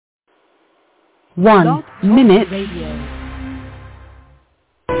1 minute. In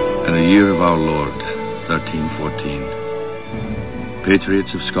the year of our Lord, 1314, patriots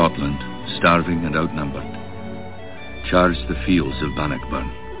of Scotland, starving and outnumbered, charged the fields of Bannockburn.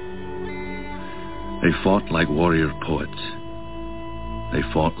 They fought like warrior poets. They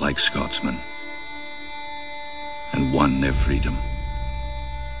fought like Scotsmen, and won their freedom.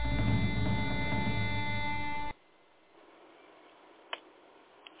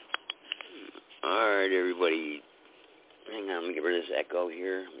 Alright, everybody. Hang on, let me get rid of this echo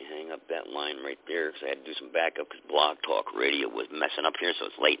here. Let me hang up that line right there because I had to do some backup because Blog Talk Radio was messing up here, so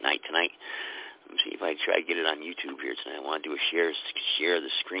it's late night tonight. Let me see if I try to get it on YouTube here tonight. I want to do a share the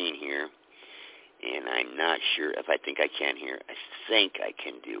screen here, and I'm not sure if I think I can here. I think I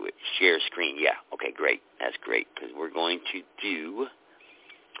can do it. Share screen, yeah. Okay, great. That's great because we're going to do,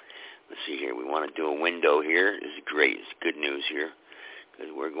 let's see here. We want to do a window here. This is great. It's good news here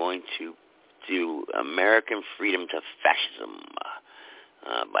because we're going to do American Freedom to Fascism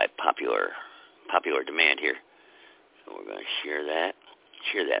by popular demand here. So we're going to share that.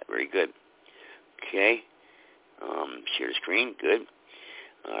 Share that. Very good. Okay. Share the screen. Good.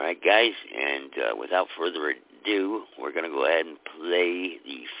 All right, guys. And without further ado, we're going to go ahead and play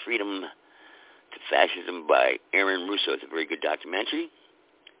the Freedom to Fascism by Aaron Russo. It's a very good documentary.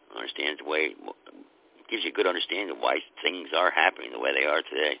 Understands the way, gives you a good understanding of why things are happening the way they are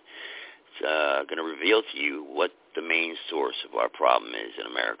today. It's going to reveal to you what the main source of our problem is in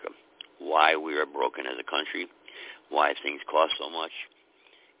America, why we are broken as a country, why things cost so much,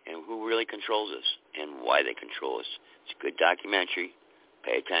 and who really controls us and why they control us. It's a good documentary.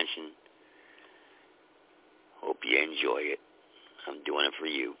 Pay attention. Hope you enjoy it. I'm doing it for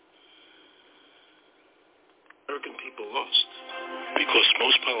you. American people lost because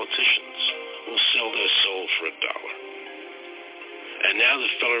most politicians will sell their soul for $1. And now the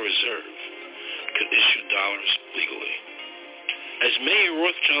Federal Reserve can issue dollars legally. As Mayor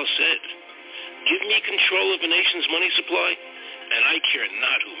Rothschild said, give me control of a nation's money supply, and I care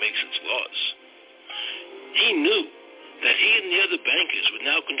not who makes its laws. He knew that he and the other bankers would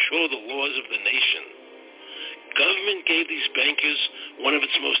now control the laws of the nation. Government gave these bankers one of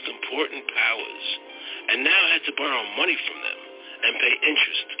its most important powers, and now had to borrow money from them and pay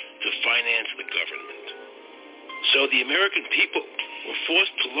interest to finance the government. So the American people were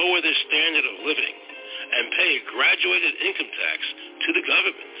forced to lower their standard of living and pay a graduated income tax to the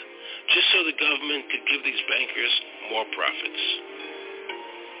government, just so the government could give these bankers more profits.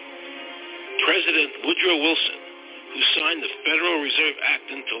 President Woodrow Wilson, who signed the Federal Reserve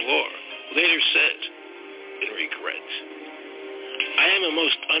Act into law, later said, in regret, I am a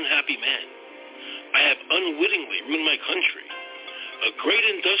most unhappy man. I have unwittingly ruined my country. A great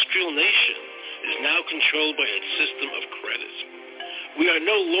industrial nation is now controlled by its system of credit. We are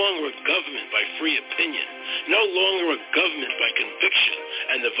no longer a government by free opinion, no longer a government by conviction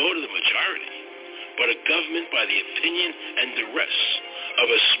and the vote of the majority, but a government by the opinion and duress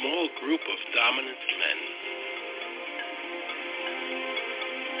of a small group of dominant men.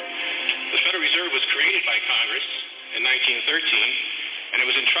 The Federal Reserve was created by Congress in 1913, and it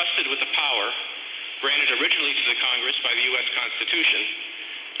was entrusted with the power granted originally to the Congress by the U.S. Constitution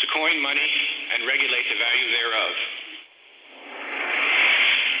to coin money and regulate the value thereof.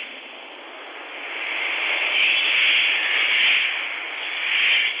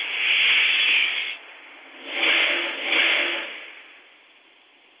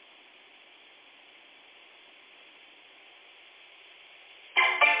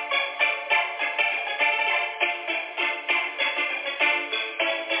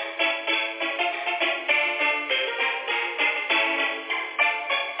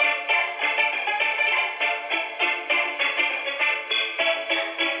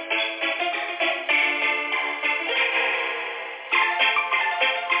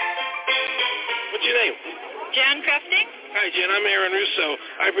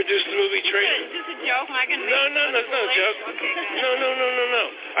 I produced the movie Trading. Is this a joke? Am I going to No, it's not a joke. Okay, No.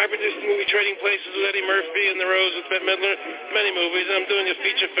 I produced the movie Trading Places with Eddie Murphy and The Rose with Bette Midler, many movies. I'm doing a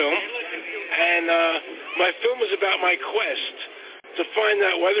feature film. And my film is about my quest to find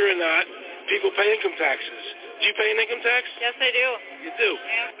out whether or not people pay income taxes. Do you pay an income tax? Yes, I do. You do?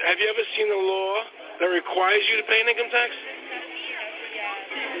 Yeah. Have you ever seen a law that requires you to pay an income tax?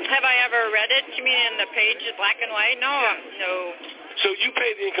 Have I ever read it? You mean in the page, black and white? No. So you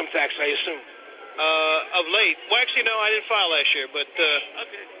pay the income tax, I assume? Of late. Well, actually, no, I didn't file last year, but,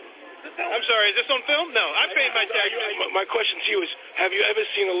 Okay. I'm sorry, is this on film? No, I paid my tax. My question to you is, have you ever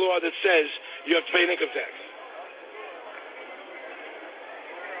seen a law that says you have to pay an income tax?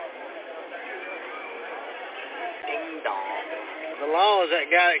 Ding dong. The law is that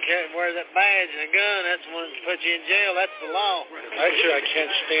guy that wears that badge and a gun. That's the one that puts you in jail. That's the law. Actually, I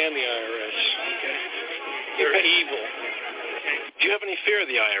can't stand the IRS. Okay. They're evil. Do you have any fear of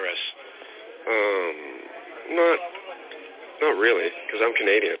the IRS? Not really, because I'm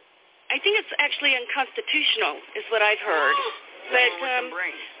Canadian. I think it's actually unconstitutional, is what I've heard.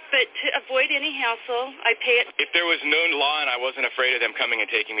 But to avoid any hassle, I pay it. If there was no law and I wasn't afraid of them coming and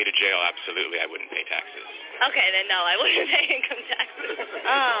taking me to jail, absolutely, I wouldn't pay taxes. Okay, then no, I wouldn't pay income taxes.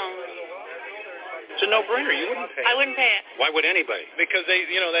 It's a no-brainer. You wouldn't pay it. I wouldn't pay it. Why would anybody? Because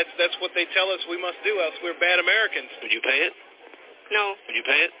that's what they tell us we must do, else we're bad Americans. Would you pay it? No. Would you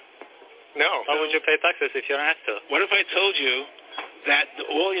pay it? No. Why would you pay taxes if you don't have to? What if I told you that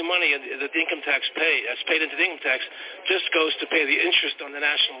all your money that the income tax that's paid into the income tax just goes to pay the interest on the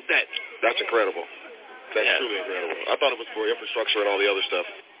national debt? That's incredible. That's truly incredible. I thought it was for infrastructure and all the other stuff.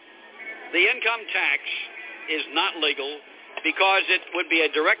 The income tax is not legal because it would be a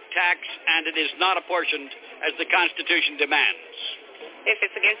direct tax and it is not apportioned as the Constitution demands. If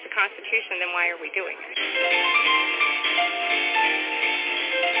it's against the Constitution, then why are we doing it?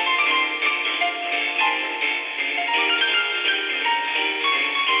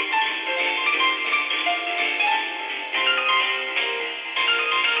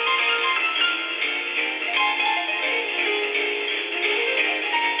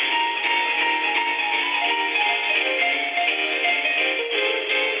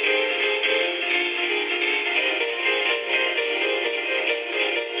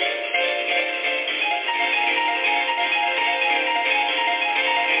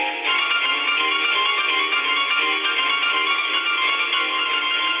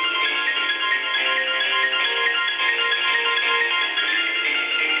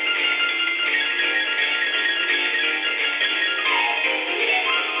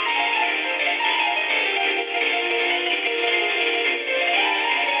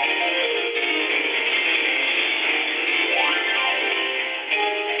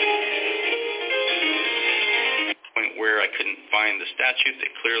 Statute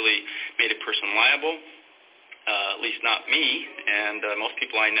that clearly made a person liable, at least not me and most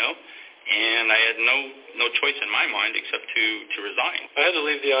people I know, and I had no choice in my mind except to resign. I had to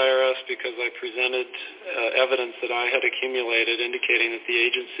leave the IRS because I presented evidence that I had accumulated indicating that the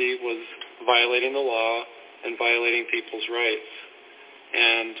agency was violating the law and violating people's rights.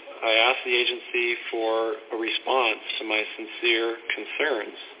 And I asked the agency for a response to my sincere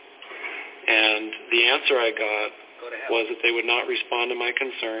concerns. And the answer I got was that they would not respond to my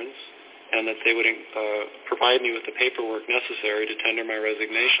concerns and that they would provide me with the paperwork necessary to tender my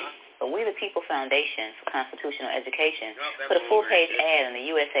resignation. The We the People Foundation for Constitutional Education put a full-page ad in the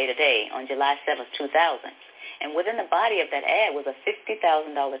USA Today on July 7th, 2000. And within the body of that ad was a $50,000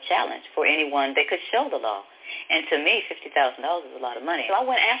 challenge for anyone that could show the law. And to me, $50,000 is a lot of money. So I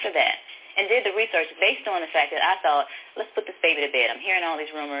went after that and did the research based on the fact that I thought, let's put this baby to bed. I'm hearing all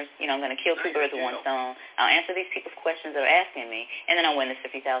these rumors. I'm going to kill two birds with one stone. I'll answer these people's questions they're asking me, and then I'll win this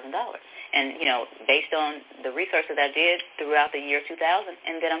 $50,000. And, based on the research that I did throughout the year 2000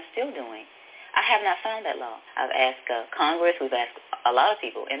 and that I'm still doing, I have not found that law. I've asked Congress. We've asked a lot of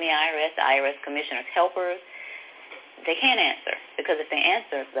people in the IRS commissioners, helpers. They can't answer, because if they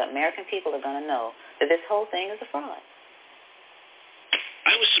answer, the American people are going to know that this whole thing is a fraud.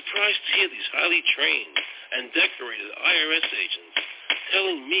 I was surprised to hear these highly trained and decorated IRS agents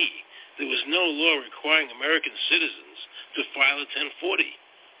telling me there was no law requiring American citizens to file a 1040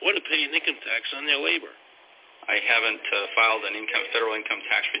 or to pay an income tax on their labor. I haven't filed an federal income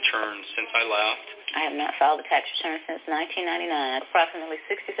tax return since I left. I have not filed a tax return since 1999. Approximately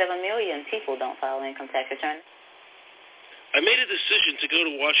 67 million people don't file an income tax return. I made a decision to go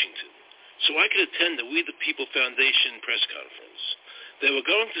to Washington so I could attend the We the People Foundation press conference. They were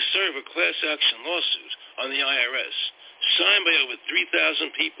going to serve a class action lawsuit on the IRS, signed by over 3,000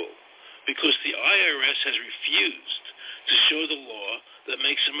 people, because the IRS has refused to show the law that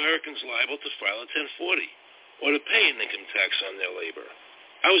makes Americans liable to file a 1040 or to pay an income tax on their labor.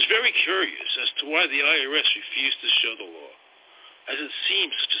 I was very curious as to why the IRS refused to show the law, as it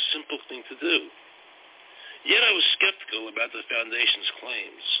seemed such a simple thing to do. Yet I was skeptical about the foundation's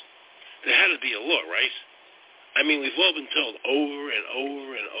claims. There had to be a law, right? I mean, we've all been told over and over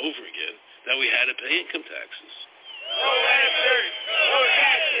and over again that we had to pay income taxes. No answers, no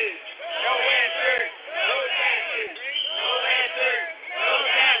taxes. No answers, no taxes. No answers, no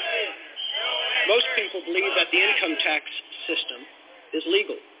taxes. Most people believe that the income tax system is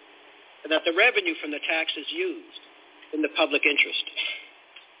legal and that the revenue from the tax is used in the public interest.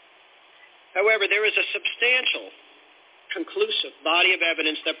 However, there is a substantial conclusive body of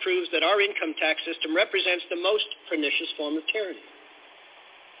evidence that proves that our income tax system represents the most pernicious form of tyranny.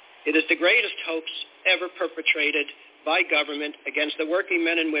 It is the greatest hoax ever perpetrated by government against the working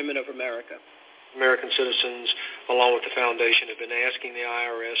men and women of America. American citizens, along with the foundation, have been asking the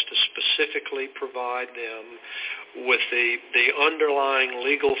IRS to specifically provide them with the underlying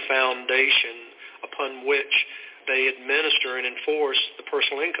legal foundation upon which they administer and enforce the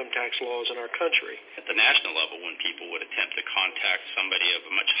personal income tax laws in our country. At the national level, when people would attempt to contact somebody of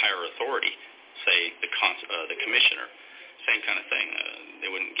a much higher authority, say the commissioner, same kind of thing, they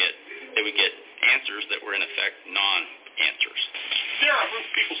would get answers that were in effect non-answers. There are a group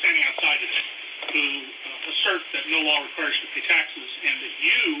of people standing outside today who assert that no law requires you to pay taxes and that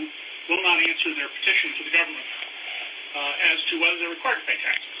you will not answer their petition to the government as to whether they're required to pay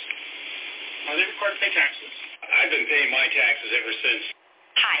taxes. Are they required to pay taxes? I've been paying my taxes ever since.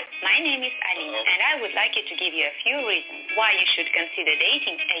 Hi, my name is Alina, and I would like you to give you a few reasons why you should consider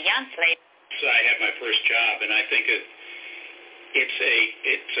dating a young slave. So I had my first job, and I think it's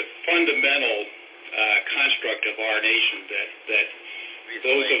a fundamental construct of our nation that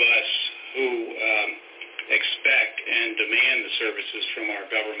those of us who expect and demand the services from our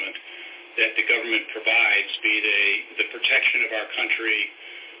government that the government provides, be they the protection of our country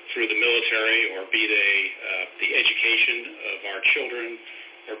through the military, or be they the education of our children,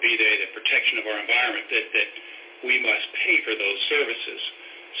 or be they the protection of our environment, that we must pay for those services.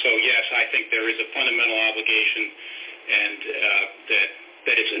 So yes, I think there is a fundamental obligation, and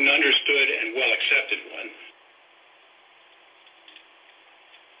that it's an understood and well accepted one.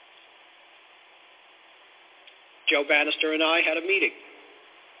 Joe Bannister and I had a meeting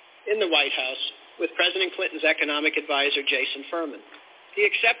in the White House with President Clinton's economic advisor, Jason Furman. He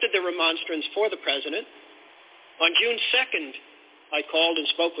accepted the remonstrance for the president. On June 2nd, I called and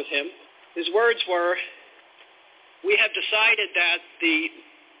spoke with him. His words were, "We have decided that the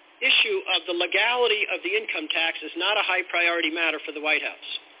issue of the legality of the income tax is not a high priority matter for the White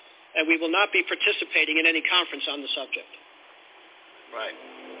House, and we will not be participating in any conference on the subject." Right.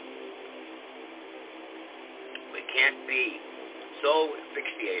 We can't be so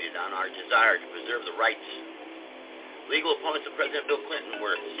fixated on our desire to preserve the rights. Legal opponents of President Bill Clinton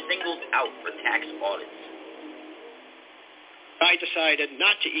were singled out for tax audits. I decided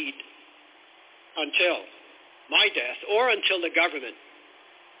not to eat until my death or until the government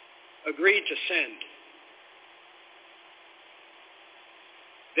agreed to send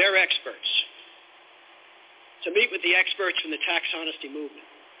their experts to meet with the experts from the tax honesty movement.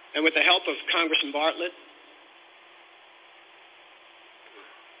 And with the help of Congressman Bartlett,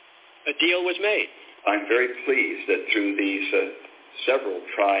 a deal was made. I'm very pleased that through these several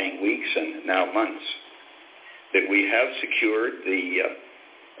trying weeks and now months that we have secured the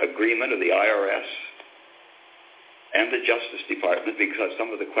agreement of the IRS and the Justice Department, because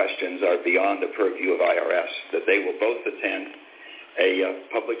some of the questions are beyond the purview of IRS, that they will both attend a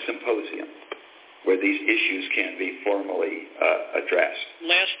public symposium where these issues can be formally addressed.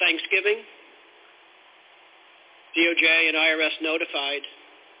 Last Thanksgiving, DOJ and IRS notified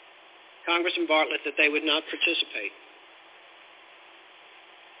Congressman Bartlett that they would not participate.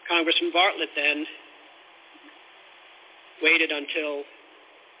 Congressman Bartlett then waited until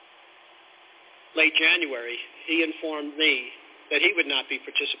late January. He informed me that he would not be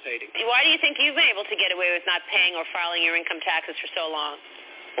participating. Why do you think you've been able to get away with not paying or filing your income taxes for so long?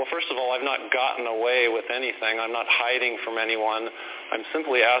 Well, first of all, I've not gotten away with anything. I'm not hiding from anyone. I'm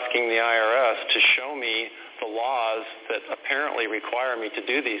simply asking the IRS to show me the laws that apparently require me to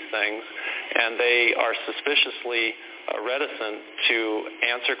do these things, and they are suspiciously reticent to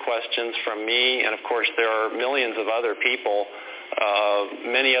answer questions from me, and of course there are millions of other people,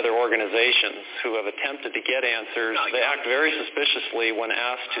 many other organizations who have attempted to get answers. They act very suspiciously when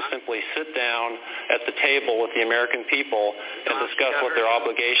asked to simply sit down at the table with the American people and discuss what their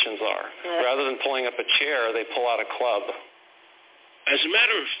obligations are. Rather than pulling up a chair, they pull out a club. As a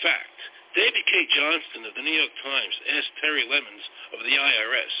matter of fact, David K. Johnston of the New York Times asked Terry Lemons of the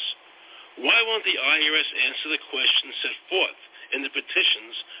IRS, why won't the IRS answer the questions set forth in the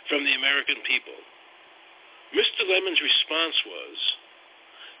petitions from the American people? Mr. Lemons' response was,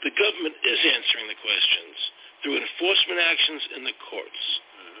 the government is answering the questions through enforcement actions in the courts.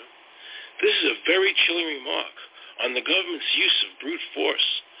 This is a very chilling remark on the government's use of brute force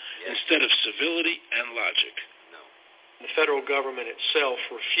instead of civility and logic. The federal government itself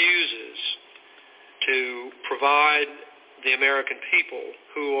refuses to provide the American people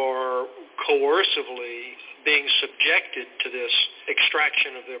who are coercively being subjected to this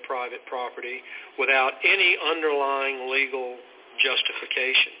extraction of their private property without any underlying legal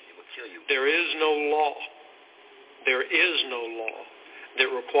justification. There is no law. There is no law that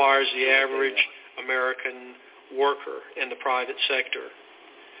requires the average American worker in the private sector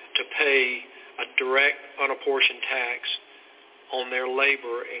to to pay a direct unapportioned tax on their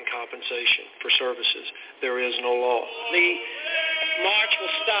labor and compensation for services. There is no law. The march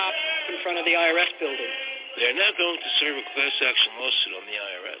will stop in front of the IRS building. They're now going to serve a class action lawsuit on the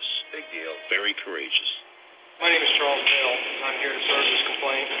IRS. Big deal. Very courageous. My name is Charles Bell. I'm here to serve this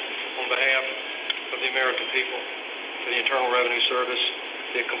complaint on behalf of the American people for the Internal Revenue Service.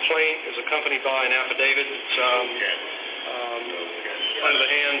 The complaint is accompanied by an affidavit that's under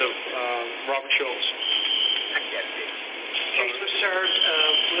the hand of Robert Schultz. Case was served.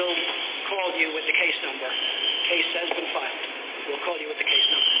 We'll call you with the case number. Case has been filed. We'll call you with the case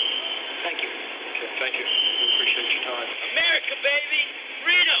number. Thank you. Okay, thank you. We appreciate your time. America, baby!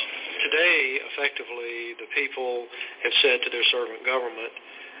 Freedom! Today, effectively, the people have said to their servant government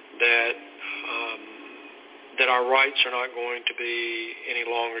that that our rights are not going to be any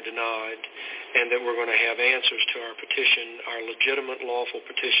longer denied, and that we're going to have answers to our petition, our legitimate, lawful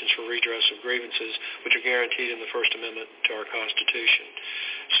petitions for redress of grievances, which are guaranteed in the First Amendment to our Constitution.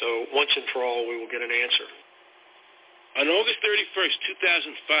 So once and for all, we will get an answer. On August 31st,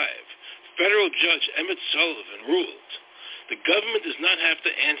 2005, federal judge Emmett Sullivan ruled the government does not have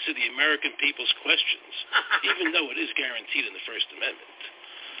to answer the American people's questions, even though it is guaranteed in the First Amendment.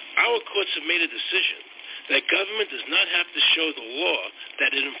 Our courts have made a decision that government does not have to show the law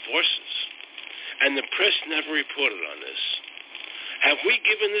that it enforces, and the press never reported on this. Have we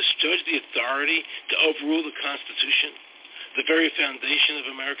given this judge the authority to overrule the Constitution, the very foundation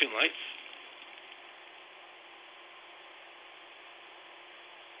of American life?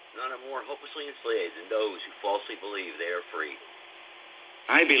 None are more hopelessly enslaved than those who falsely believe they are free.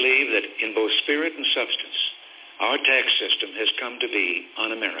 I believe that in both spirit and substance, our tax system has come to be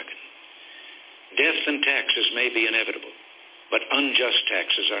un-American. Death and taxes may be inevitable, but unjust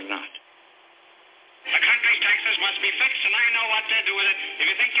taxes are not. The country's taxes must be fixed, and I know what to do with it. If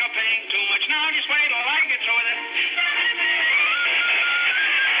you think you're paying too much now, just wait till I get through with it.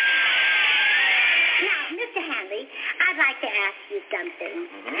 Now, Mr. Hanley, I'd like to ask you something.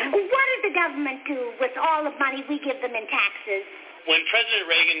 What does the government do with all the money we give them in taxes? When President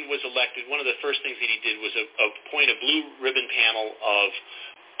Reagan was elected, one of the first things that he did was appoint a blue ribbon panel of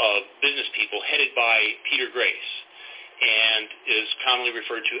business people headed by Peter Grace, and is commonly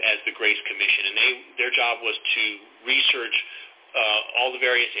referred to as the Grace Commission. And their job was to research all the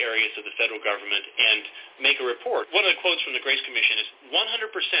various areas of the federal government and make a report. One of the quotes from the Grace Commission is,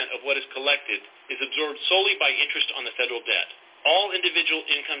 100% of what is collected is absorbed solely by interest on the federal debt. All individual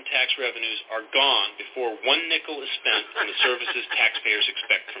income tax revenues are gone before one nickel is spent on the services taxpayers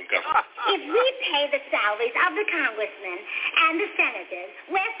expect from government. If we pay the salaries of the congressmen and the senators,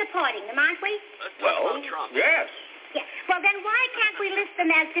 we're supporting them, aren't we? Well, Trump. Yes. Yeah. Well, then why can't we list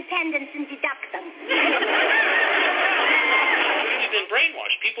them as dependents and deduct them? We've been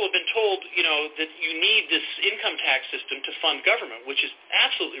brainwashed. People have been told, that you need this income tax system to fund government, which is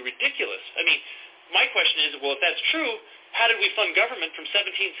absolutely ridiculous. I mean, my question is, well, if that's true, how did we fund government from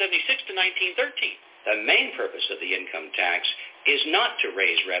 1776 to 1913? The main purpose of the income tax is not to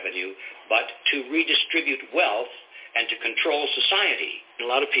raise revenue, but to redistribute wealth and to control society. A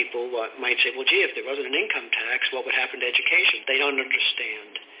lot of people might say, well, gee, if there wasn't an income tax, what would happen to education? They don't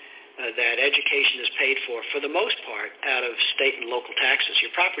understand that education is paid for the most part, out of state and local taxes,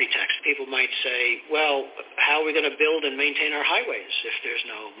 your property taxes. People might say, well, how are we going to build and maintain our highways if there's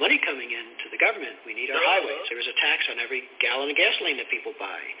no money coming into the government? We need our highways. There is a tax on every gallon of gasoline that people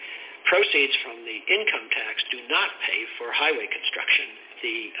buy. Proceeds from the income tax do not pay for highway construction.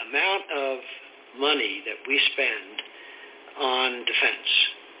 The amount of money that we spend on defense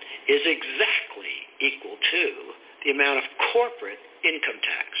is exactly equal to the amount of corporate income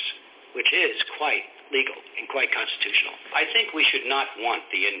tax, which is quite legal and quite constitutional. I think we should not want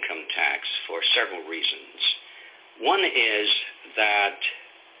the income tax for several reasons. One is that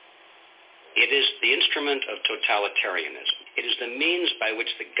it is the instrument of totalitarianism. It is the means by which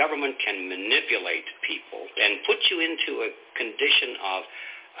the government can manipulate people and put you into a condition of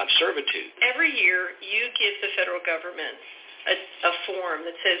servitude. Every year you give the federal government a form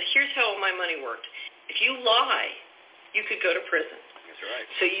that says, here's how my money worked. If you lie, you could go to prison. That's right.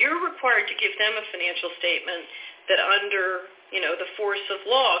 So you're required to give them a financial statement that under, the force of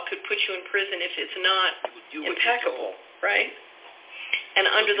law could put you in prison if it's not impeccable, right? And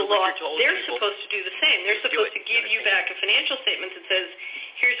under the law, they're supposed to do the same. They're supposed to give you back a financial statement that says,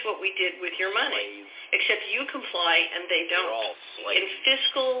 here's what we did with your money. Except you comply and they don't. In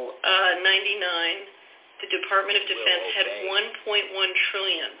fiscal 99, the Department of Defense had $1.1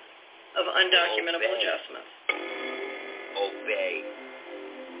 trillion of undocumentable adjustments. Obey.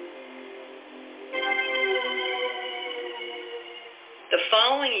 The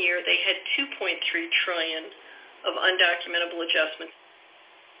following year, they had $2.3 trillion of undocumentable adjustments.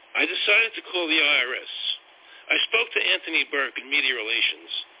 I decided to call the IRS. I spoke to Anthony Burke in Media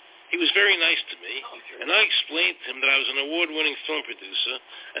Relations. He was very nice to me, and I explained to him that I was an award-winning film producer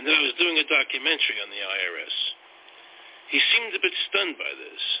and that I was doing a documentary on the IRS. He seemed a bit stunned by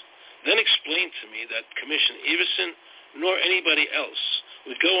this, then explained to me that Commissioner Everson nor anybody else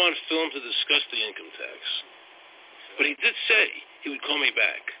would go on film to discuss the income tax. But he did say he would call me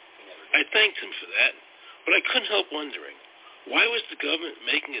back. I thanked him for that, but I couldn't help wondering, why was the government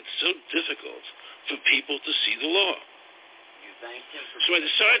making it so difficult for people to see the law? So I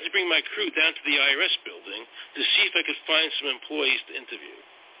decided to bring my crew down to the IRS building to see if I could find some employees to interview.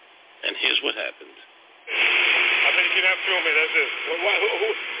 And here's what happened. I bet you can't film me, that's it.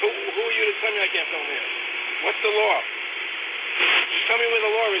 Who are you to tell me I can't film here? What's the law? Just tell me where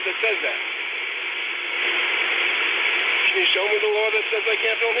the law is that says that. Can you show me the law that says I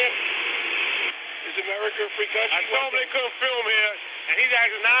can't film here? Is America a free country? I told him they couldn't film here, and he's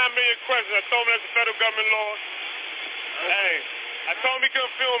asking 9 million questions. I told him that's the federal government law. Hey, I told him he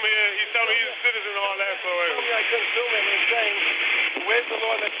couldn't film here. He told me he's a citizen and all that. So he told me I couldn't film him. He's saying, where's the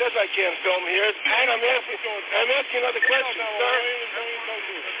law that says I can't film here? And I'm asking another question, sir.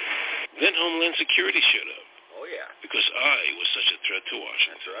 Then Homeland Security showed up. Oh, yeah. Because I was such a threat to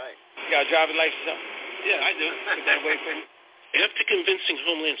Washington. That's right. You got a driver's license up? Yeah, I do. Put that away for you. After convincing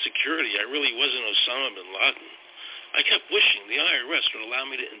Homeland Security I really wasn't Osama bin Laden, I kept wishing the IRS would allow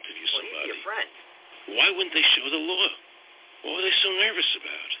me to interview somebody. Well, he's your friend. Why wouldn't they show the law? What were they so nervous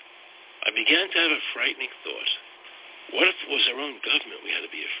about? I began to have a frightening thought. What if it was our own government we had to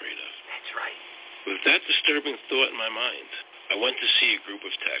be afraid of? That's right. With that disturbing thought in my mind, I went to see a group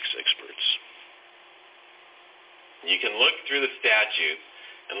of tax experts. You can look through the statute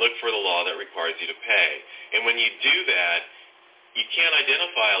and look for the law that requires you to pay. And when you do that, you can't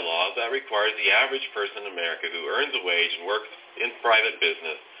identify a law that requires the average person in America who earns a wage and works in private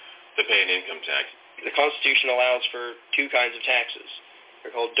business to pay an income tax. The Constitution allows for two kinds of taxes.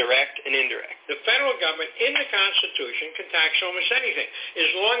 They're called direct and indirect. The federal government in the Constitution can tax almost anything, as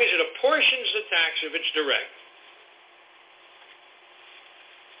long as it apportions the tax if it's direct.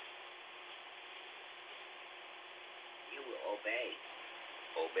 You will obey.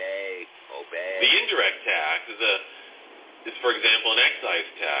 Obey. Obey. The indirect tax is, for example, an excise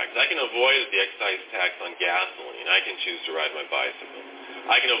tax. I can avoid the excise tax on gasoline. I can choose to ride my bicycle.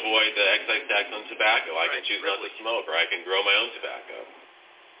 I can avoid the excise tax on tobacco. I can choose not to smoke, or I can grow my own tobacco.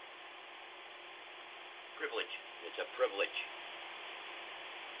 Privilege. It's a privilege.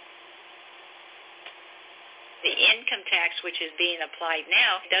 The income tax, which is being applied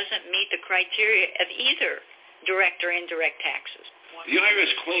now, doesn't meet the criteria of either direct or indirect taxes. The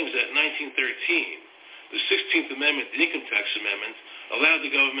IRS claims that in 1913, the 16th Amendment, the Income Tax Amendment, allowed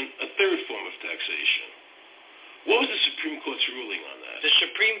the government a third form of taxation. What was the Supreme Court's ruling on that? The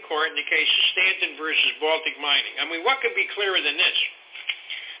Supreme Court in the case of Stanton versus Baltic Mining. I mean, what could be clearer than this?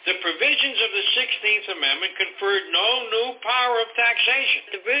 The provisions of the 16th Amendment conferred no new power of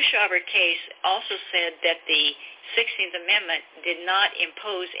taxation. The Rushauer case also said that the 16th Amendment did not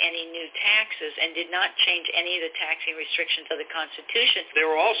impose any new taxes and did not change any of the taxing restrictions of the Constitution.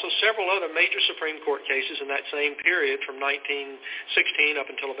 There were also several other major Supreme Court cases in that same period from 1916 up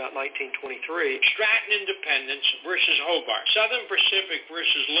until about 1923. Stratton Independence versus Hobart, Southern Pacific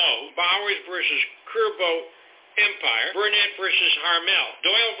versus Lowe, Bowers versus Curbo Empire, Burnett versus Harmel,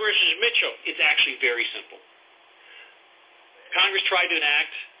 Doyle versus Mitchell. It's actually very simple. Congress tried to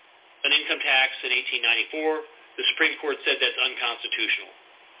enact an income tax in 1894. The Supreme Court said that's unconstitutional.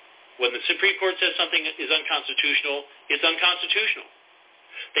 When the Supreme Court says something is unconstitutional, it's unconstitutional.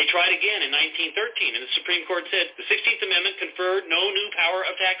 They tried again in 1913, and the Supreme Court said the 16th Amendment conferred no new power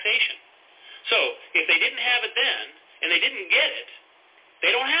of taxation. So if they didn't have it then, and they didn't get it,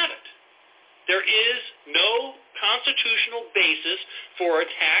 they don't have it. There is no constitutional basis for a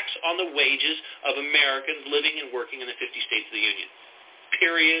tax on the wages of Americans living and working in the 50 states of the Union.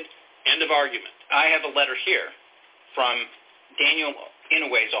 Period. End of argument. I have a letter here from Daniel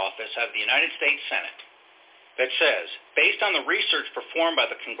Inouye's office of the United States Senate that says, based on the research performed by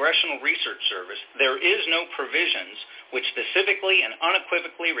the Congressional Research Service, there is no provisions which specifically and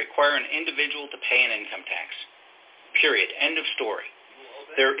unequivocally require an individual to pay an income tax. Period. End of story.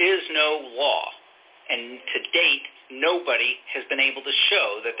 There is no law, and to date, nobody has been able to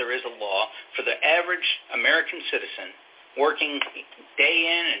show that there is a law for the average American citizen working day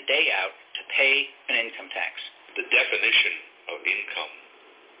in and day out to pay an income tax. The definition of income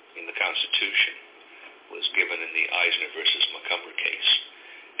in the Constitution was given in the Eisner versus Macomber case,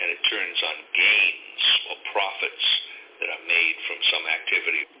 and it turns on gains or profits that are made from some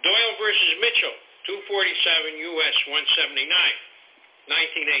activity. Doyle versus Mitchell, 247 U.S. 179,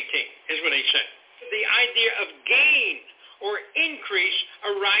 1918. Here's what they said. The idea of gain or increase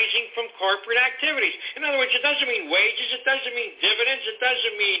arising from corporate activities. In other words, it doesn't mean wages, it doesn't mean dividends, it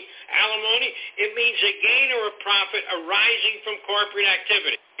doesn't mean alimony. It means a gain or a profit arising from corporate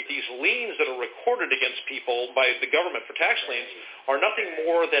activity. These liens that are recorded against people by the government for tax liens are nothing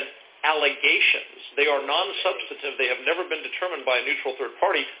more than allegations. They are non-substantive. They have never been determined by a neutral third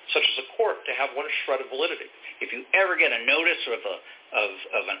party, such as a court, to have one shred of validity. If you ever get a notice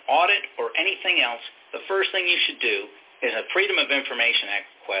of an audit or anything else, the first thing you should do is a Freedom of Information Act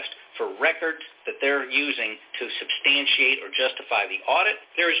request for records that they're using to substantiate or justify the audit.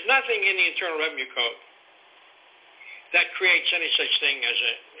 There is nothing in the Internal Revenue Code that creates any such thing as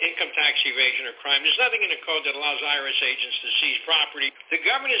an income tax evasion or crime. There's nothing in the code that allows IRS agents to seize property. The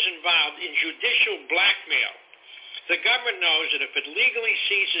government is involved in judicial blackmail. The government knows that if it legally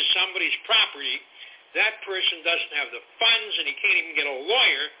seizes somebody's property, that person doesn't have the funds and he can't even get a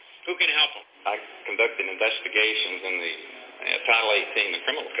lawyer who can help him. I conducted investigations in the Title 18, the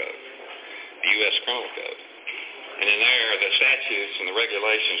Criminal Code, the U.S. Criminal Code. And in there, the statutes and the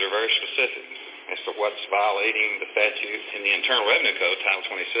regulations are very specific as to what's violating the statute. In the Internal Revenue Code, Title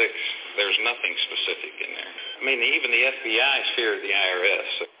 26, there's nothing specific in there. I mean, even the FBI is feared the IRS.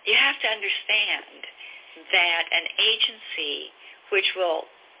 You have to understand that an agency which will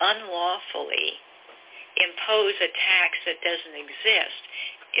unlawfully impose a tax that doesn't exist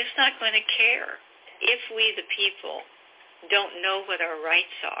is not going to care if we, the people, don't know what our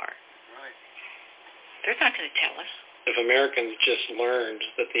rights are. They're not going to tell us. If Americans just learned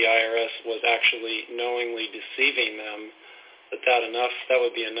that the IRS was actually knowingly deceiving them, that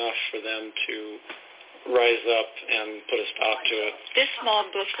would be enough for them to rise up and put a stop to it. This small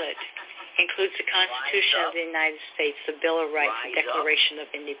booklet includes the Constitution of the United States, the Bill of Rights, and Declaration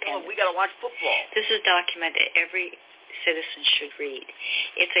of Independence. We got to watch football. This is a document that every citizen should read.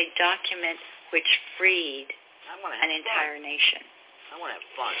 It's a document which freed an entire nation. I want to have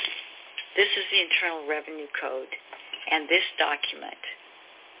fun. This is the Internal Revenue Code, and this document,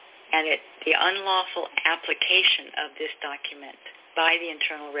 and the unlawful application of this document by the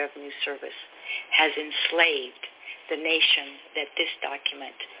Internal Revenue Service has enslaved the nation that this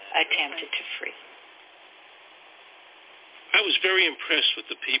document attempted to free. I was very impressed with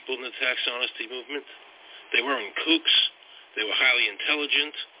the people in the tax honesty movement. They weren't kooks. They were highly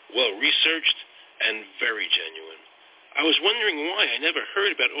intelligent, well-researched, and very genuine. I was wondering why I never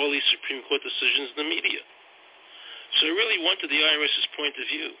heard about all these Supreme Court decisions in the media. So I really wanted the IRS's point of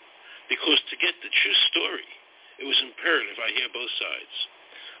view, because to get the true story, it was imperative I hear both sides.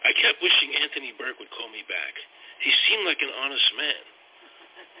 I kept wishing Anthony Burke would call me back. He seemed like an honest man.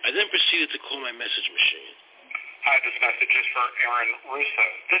 I then proceeded to call my message machine. Hi, this message is for Aaron Russo.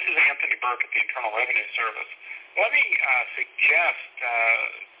 This is Anthony Burke at the Internal Revenue Service. Let me suggest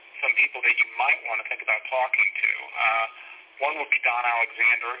some people that you might want to think about talking to. One would be Don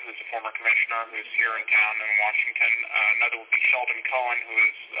Alexander, who's a former commissioner who's here in town in Washington. Another would be Sheldon Cohen, who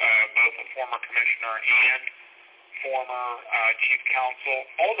is both a former commissioner and former chief counsel.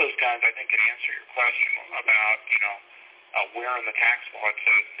 All those guys, I think, can answer your question about, where in the tax law it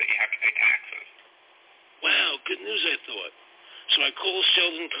says that you have to pay taxes. Wow, good news, I thought. So I called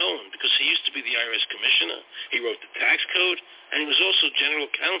Sheldon Cohen because he used to be the IRS commissioner. He wrote the tax code, and he was also general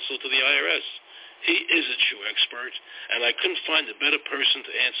counsel to the IRS. He is a true expert, and I couldn't find a better person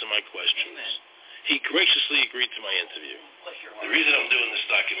to answer my questions. Amen. He graciously agreed to my interview. The reason I'm doing this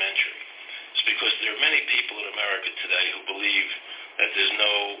documentary is because there are many people in America today who believe that there's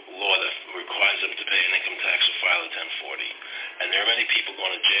no law that requires them to pay an income tax or file a 1040. And there are many people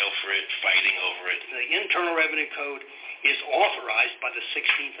going to jail for it, fighting over it. The Internal Revenue Code is authorized by the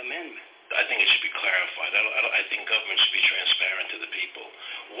 16th Amendment. I think it should be clarified. I think government should be transparent to the people.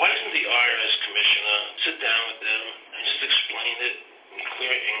 Why doesn't the IRS commissioner sit down with them and just explain it in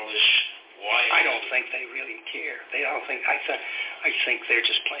clear English? Why? I don't think they really care. I think they're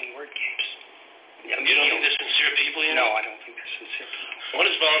just playing word games. You don't think they're sincere people? No, I don't think they're sincere people. What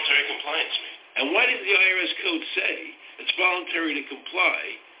does voluntary compliance mean? And why does the IRS code say it's voluntary to comply,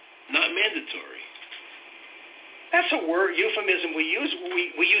 not mandatory? That's a word euphemism we use.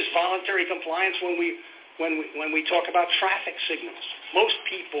 We use voluntary compliance when we talk about traffic signals. Most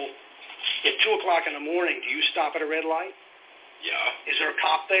people at 2:00 in the morning, do you stop at a red light? Yeah. Is there a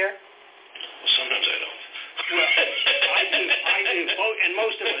cop there? Well, sometimes I don't. Well, I do, and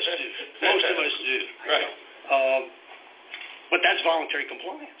most of us do. Most of us do. Right. But that's voluntary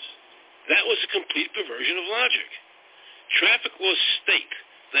compliance. That was a complete perversion of logic. Traffic laws state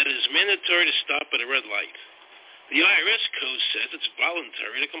that it is mandatory to stop at a red light. The IRS code says it's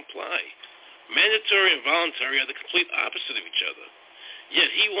voluntary to comply. Mandatory and voluntary are the complete opposite of each other. Yet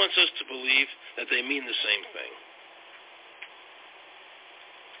he wants us to believe that they mean the same thing.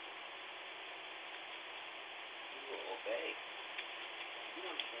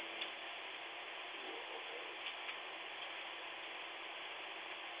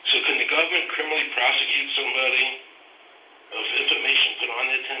 So can the government criminally prosecute somebody of information put on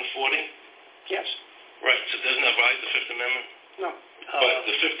their 1040? Yes. Right, so doesn't that violate the Fifth Amendment? No. But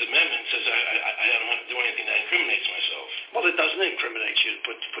the Fifth Amendment says I don't have to do anything that incriminates myself. Well, it doesn't incriminate you to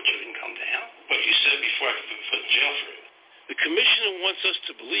put your income down. But you said before I could be put in jail for it. The commissioner wants us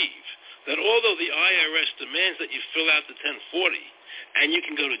to believe that although the IRS demands that you fill out the 1040 and you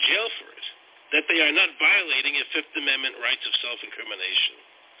can go to jail for it, that they are not violating your Fifth Amendment rights of self-incrimination.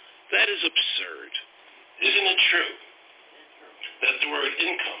 That is absurd. Isn't it true that the word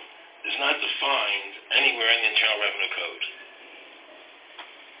income is not defined anywhere in the Internal Revenue Code?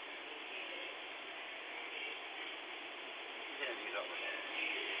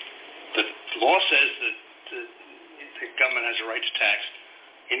 The law says that the government has a right to tax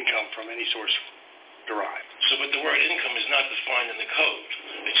income from any source derived. So, but the word income is not defined in the code.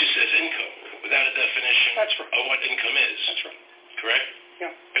 It just says income without a definition of what income is. That's right. Correct? Yeah.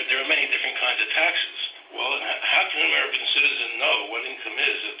 But there are many different kinds of taxes. Well, how can an American citizen know what income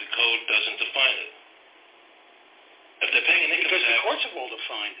is if the code doesn't define it? If they're paying an income tax... Because the courts have all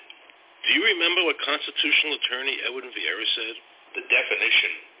defined it. Do you remember what constitutional attorney Edwin Vieira said? The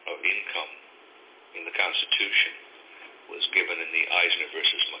definition of income in the Constitution was given in the Eisner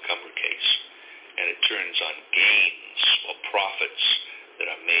versus Montgomery case, and it turns on gains or profits that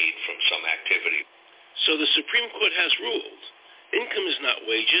are made from some activity. So the Supreme Court has ruled income is not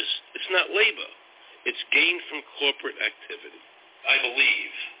wages, it's not labor, it's gain from corporate activity. I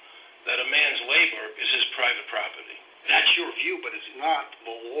believe that a man's labor is his private property. That's your view, but it's not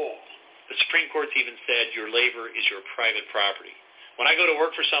the law. The Supreme Court's even said your labor is your private property. When I go to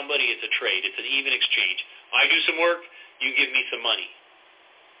work for somebody, it's a trade. It's an even exchange. I do some work, you give me some money.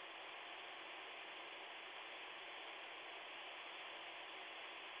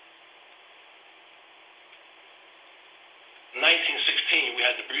 In 1916, we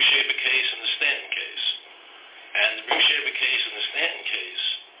had the Bruce-Shaver case and the Stanton case. And the Bruce-Shaver case and the Stanton case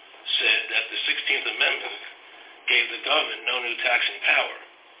said that the 16th Amendment gave the government no new taxing power.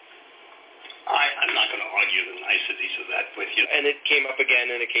 I'm not going to argue the niceties of that with you. And it came up again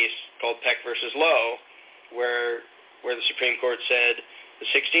in a case called Peck versus Lowe, where the Supreme Court said the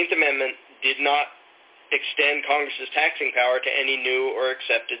 16th Amendment did not extend Congress's taxing power to any new or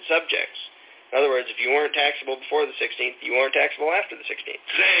accepted subjects. In other words, if you weren't taxable before the 16th, you weren't taxable after the 16th.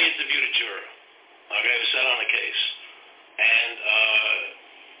 Today I interviewed a juror. Okay, I was sat on a case. And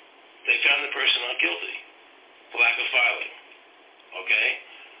they found the person not guilty for lack of filing. Okay?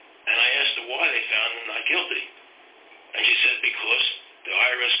 And I asked her why they found him not guilty. And she said because the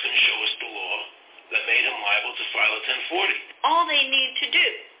IRS couldn't show us the law that made him liable to file a 1040. All they need to do,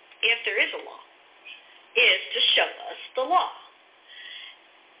 if there is a law, is to show us the law,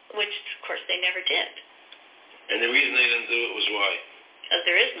 which, of course, they never did. And the reason they didn't do it was why? Because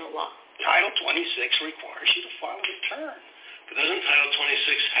there is no law. Title 26 requires you to file a return. But doesn't Title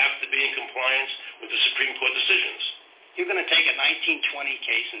 26 have to be in compliance with the Supreme Court decisions? You're going to take a 1920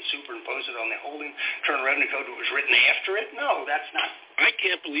 case and superimpose it on the whole Internal Revenue Code that was written after it? No, that's not. I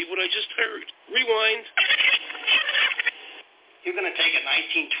can't believe what I just heard. Rewind. You're going to take a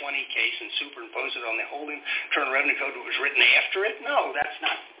 1920 case and superimpose it on the whole Internal Revenue Code that was written after it? No, that's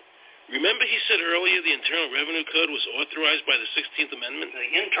not. Remember he said earlier the Internal Revenue Code was authorized by the 16th Amendment?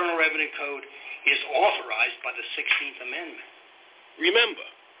 The Internal Revenue Code is authorized by the 16th Amendment. Remember,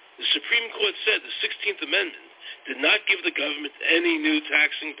 the Supreme Court said the 16th Amendment did not give the government any new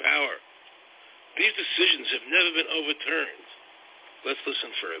taxing power. These decisions have never been overturned. Let's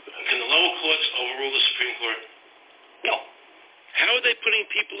listen further. Can the lower courts overrule the Supreme Court? No. How are they putting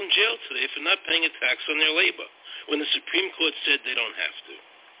people in jail today for not paying a tax on their labor when the Supreme Court said they don't have to?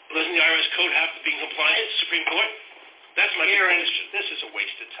 Doesn't the IRS code have to be in compliance with the Supreme Court? That's my question. This is a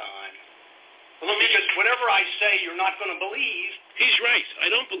waste of time. Well, because whatever I say, you're not going to believe. He's right.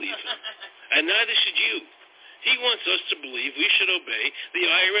 I don't believe him. And neither should you. He wants us to believe we should obey the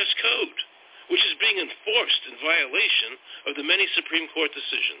IRS code, which is being enforced in violation of the many Supreme Court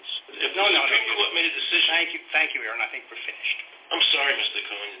decisions. If the Supreme Court made a decision... Thank you, Aaron. I think we're finished. I'm sorry, Mr.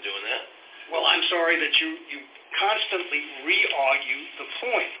 Cohen, you're doing that. Well, I'm sorry that you constantly re-argue the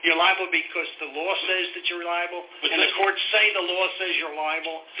point. You're liable because the law says that you're liable, and the courts say the law says you're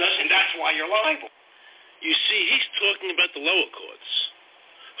liable, and that's why you're liable. You see, he's talking about the lower courts,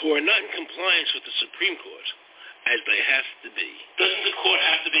 who are not in compliance with the Supreme Court, as they have to be. Doesn't the court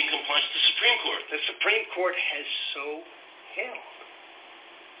have to be in compliance with the Supreme Court? The Supreme Court has so held.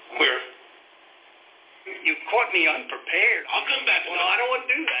 Where? You caught me unprepared. I'll come back. No, I don't want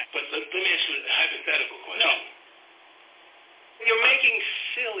to do that. But let me ask you a hypothetical question. No. You're making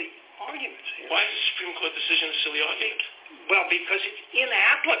silly arguments here. Why is the Supreme Court decision a silly argument? Well, because it's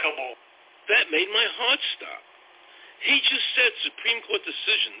inapplicable. That made my heart stop. He just said Supreme Court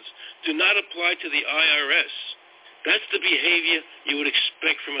decisions do not apply to the IRS. That's the behavior you would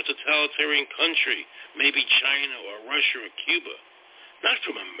expect from a totalitarian country, maybe China or Russia or Cuba. Not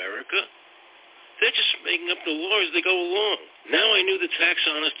from America. They're just making up the law as they go along. Now I knew the tax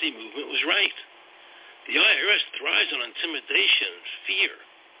honesty movement was right. The IRS thrives on intimidation and fear,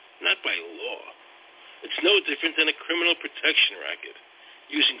 not by law. It's no different than a criminal protection racket,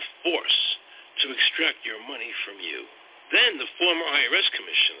 using force to extract your money from you. Then the former IRS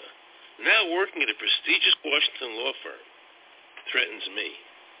commissioner, now working at a prestigious Washington law firm, threatens me.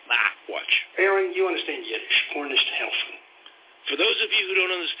 Watch. Aaron, you understand Yiddish. More than to helfen. For those of you who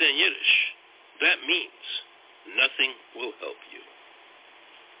don't understand Yiddish, that means nothing will help you.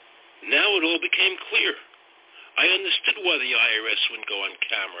 Now it all became clear. I understood why the IRS wouldn't go on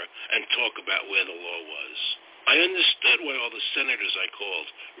camera and talk about where the law was. I understood why all the senators I called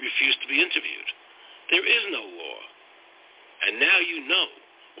refused to be interviewed. There is no law. And now you know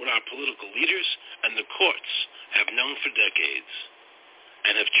what our political leaders and the courts have known for decades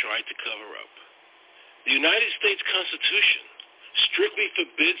and have tried to cover up. The United States Constitution strictly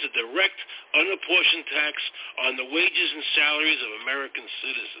forbids a direct, unapportioned tax on the wages and salaries of American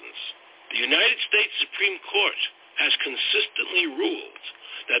citizens. The United States Supreme Court has consistently ruled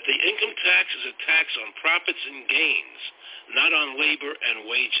that the income tax is a tax on profits and gains, not on labor and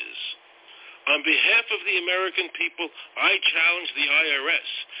wages. On behalf of the American people, I challenge the IRS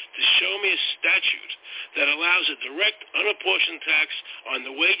to show me a statute that allows a direct, unapportioned tax on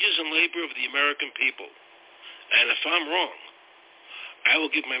the wages and labor of the American people. And if I'm wrong, I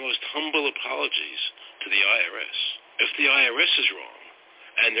will give my most humble apologies to the IRS. If the IRS is wrong,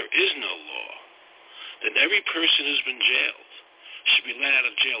 and there is no law, then every person who's been jailed should be let out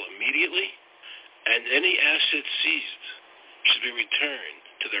of jail immediately, and any assets seized should be returned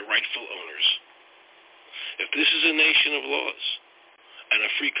to their rightful owners. If this is a nation of laws and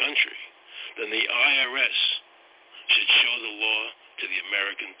a free country, then the IRS should show the law to the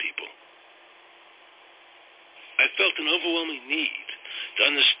American people. I felt an overwhelming need to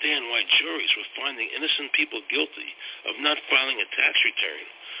understand why juries were finding innocent people guilty of not filing a tax return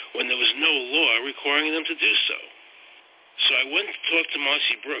when there was no law requiring them to do so. So I went to talk to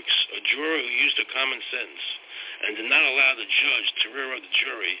Marcy Brooks, a juror who used her common sense and did not allow the judge to railroad the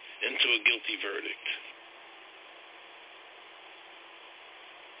jury into a guilty verdict.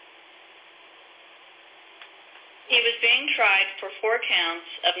 He was being tried for 4 counts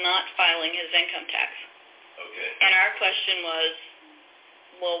of not filing his income tax. Okay. And our question was,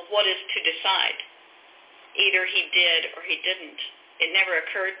 well, what is to decide? Either he did or he didn't. It never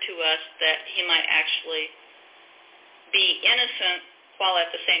occurred to us that he might actually be innocent while at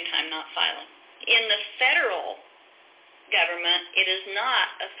the same time not filing. In the federal government, it is not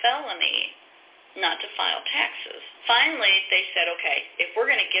a felony not to file taxes. Finally, they said, okay, if we're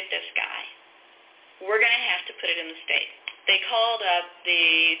going to get this guy, we're going to have to put it in the state. They called up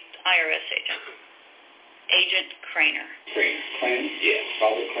the IRS agent, Agent Craner. Craner? Yeah,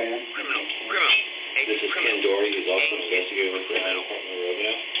 Robert Craner. Criminal. This is Ken Doherty, who's also an investigator with the Department of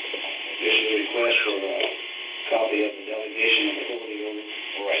Revenue. This is a request for a copy of the delegation of authority order.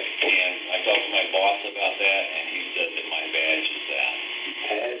 Right, and I talked to my boss about that, and he said that my badge is that.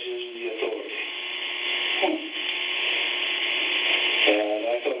 Badge is the authority. And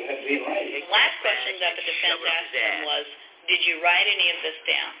I thought it had to be right. The last question that the defense asked him was, did you write any of this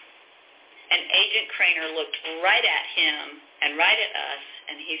down? And Agent Craner looked right at him and right at us,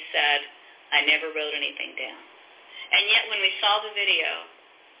 and he said, I never wrote anything down. And yet when we saw the video,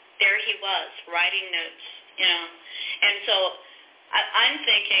 there he was, writing notes, you know. And so I'm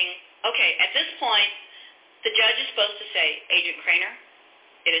thinking, okay, at this point, the judge is supposed to say, Agent Craner,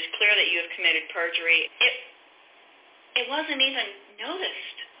 it is clear that you have committed perjury. It wasn't even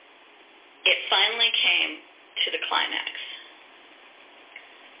noticed. It finally came to the climax.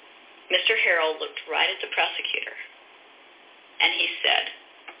 Mr. Harrell looked right at the prosecutor, and he said,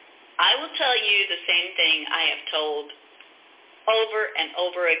 I will tell you the same thing I have told over and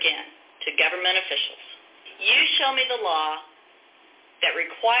over again to government officials. You show me the law that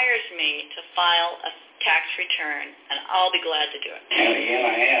requires me to file a tax return, and I'll be glad to do it. And again,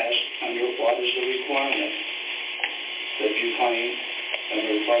 I ask, under what is the requirement that you claim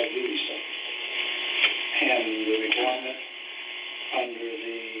under the part of duty stuff? And the requirement under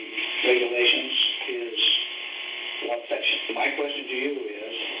the regulations is what section? My question to you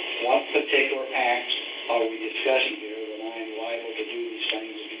is, what particular act are we discussing here that I'm liable to do these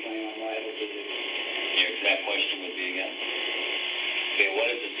things that you claim I'm liable to do? Your exact question would be again? Okay, what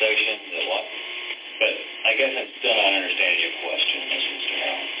is the section that what? But I guess I'm still not understanding your question, Mr.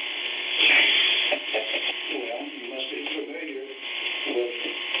 Harrell. Well, you must be familiar with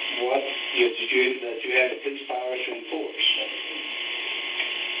what that you have the police powers to enforce.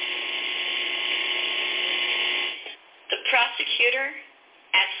 The prosecutor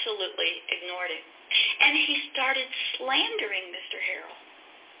absolutely ignored him. And he started slandering Mr. Harrell.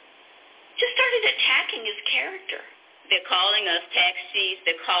 Just started attacking his character. They're calling us tax cheats.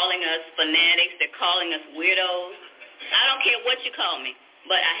 They're calling us fanatics. They're calling us weirdos. I don't care what you call me,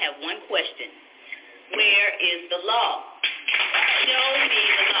 but I have one question. Where is the law? Show me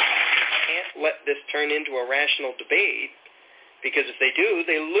the law. Can't let this turn into a rational debate, because if they do,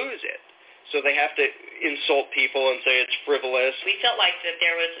 they lose it. So they have to insult people and say it's frivolous. We felt like that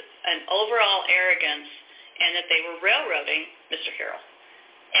there was an overall arrogance and that they were railroading Mr. Harrell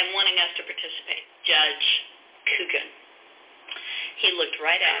and wanting us to participate. Judge Coogan, he looked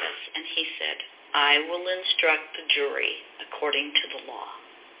right at us and he said, I will instruct the jury according to the law.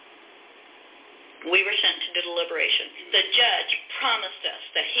 We were sent to deliberation. The judge promised us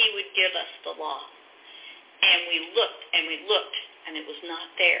that he would give us the law. And we looked, and it was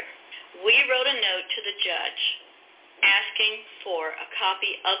not there. We wrote a note to the judge asking for a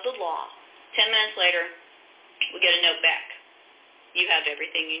copy of the law. 10 minutes later, we get a note back. You have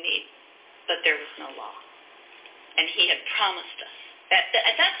everything you need. But there was no law. And he had promised us.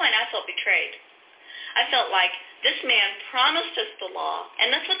 At that point, I felt betrayed. I felt like this man promised us the law,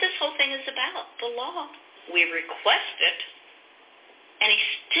 and that's what this whole thing is about, the law. We request it, and he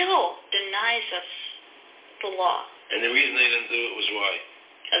still denies us the law. And the reason they didn't do it was why?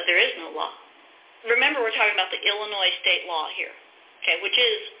 Because there is no law. Remember, we're talking about the Illinois state law here, okay, which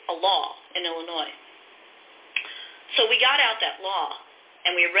is a law in Illinois. So we got out that law,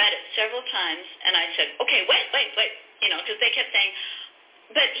 and we read it several times, and I said, okay, wait, because they kept saying,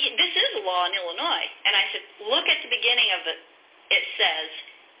 but this is a law in Illinois. And I said, look at the beginning of it. It says,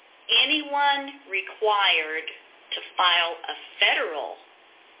 anyone required to file a federal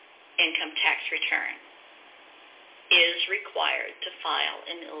income tax return is required to file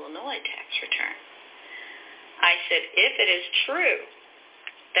an Illinois tax return. I said, if it is true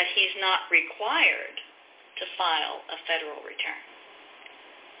that he's not required to file a federal return,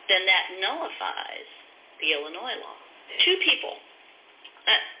 then that nullifies the Illinois law. Two people.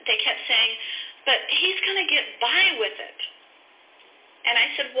 They kept saying, but he's going to get by with it. And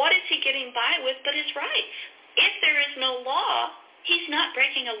I said, what is he getting by with but his rights? If there is no law, he's not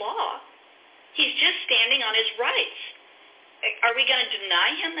breaking a law. He's just standing on his rights. Are we going to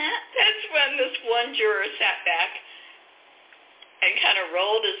deny him that? That's when this one juror sat back and kind of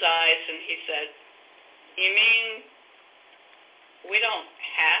rolled his eyes and he said, you mean we don't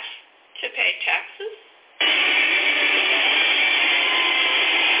have to pay taxes?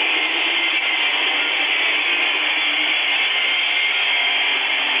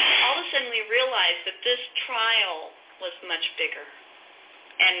 Realized that this trial was much bigger,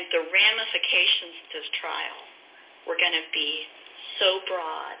 and the ramifications of this trial were going to be so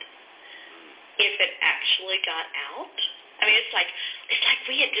broad if it actually got out. I mean, it's like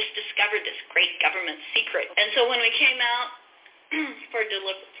we had just discovered this great government secret. And so when we came out for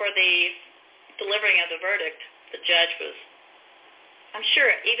the delivering of the verdict, the judge was, I'm sure,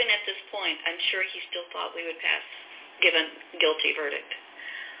 even at this point, I'm sure he still thought we would give a guilty verdict.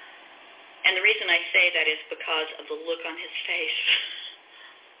 And the reason I say that is because of the look on his face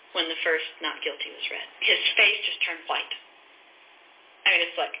when the first not guilty was read. His face just turned white. I mean,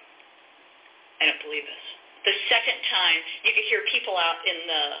 it's like, I don't believe this. The second time, you could hear people out in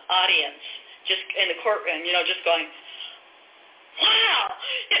the audience, just in the courtroom, just going, wow,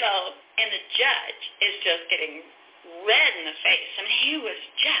 and the judge is just getting red in the face. I mean, he was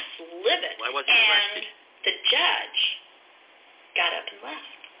just livid. Why wasn't he arrested? And the judge got up and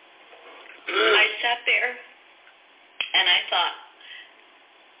left. I sat there, and I thought,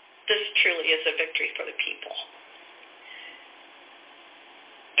 this truly is a victory for the people.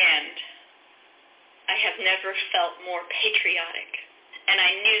 And I have never felt more patriotic, and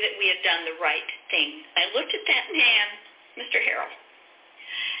I knew that we had done the right thing. I looked at that man, Mr. Harrell,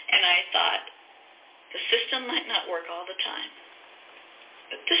 and I thought, the system might not work all the time,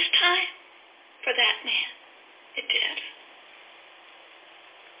 but this time, for that man, it did.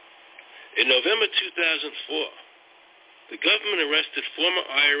 In November 2004, The government arrested former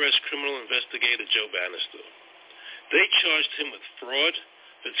IRS criminal investigator Joe Bannister. They charged him with fraud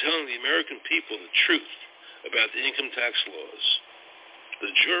for telling the American people the truth about the income tax laws.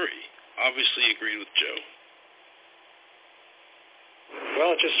 The jury obviously agreed with Joe.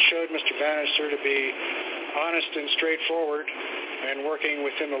 Well, it just showed Mr. Bannister to be honest and straightforward and working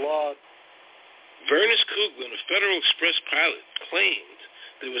within the law. Vernice Kuglin, a Federal Express pilot, claimed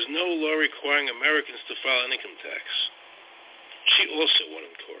there was no law requiring Americans to file an income tax. She also won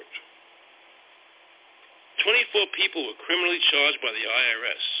in court. 24 people were criminally charged by the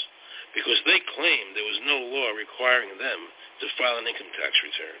IRS because they claimed there was no law requiring them to file an income tax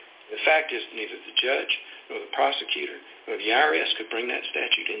return. The fact is neither the judge nor the prosecutor nor the IRS could bring that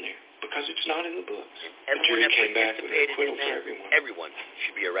statute in there because it's not in the books. The jury came back with an acquittal for everyone. Everyone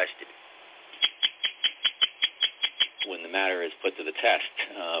should be arrested when the matter is put to the test,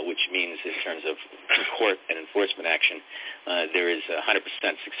 which means in terms of court and enforcement action, there is a 100%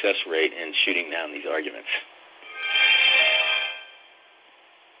 success rate in shooting down these arguments.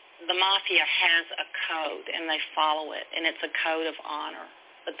 The mafia has a code, and they follow it, and it's a code of honor.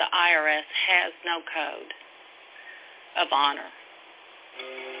 But the IRS has no code of honor.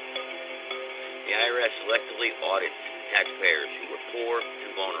 The IRS selectively audits taxpayers who were poor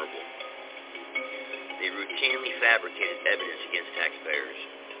and vulnerable. They routinely fabricated evidence against taxpayers.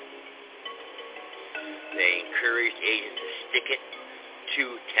 They encouraged agents to stick it to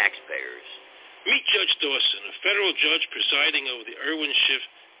taxpayers. Meet Judge Dawson, a federal judge presiding over the Irwin Schiff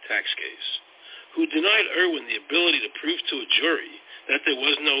tax case, who denied Irwin the ability to prove to a jury that there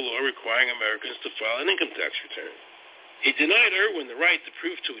was no law requiring Americans to file an income tax return. He denied Irwin the right to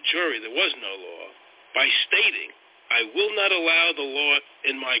prove to a jury there was no law by stating, "I will not allow the law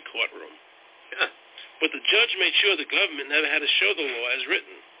in my courtroom." But the judge made sure the government never had to show the law as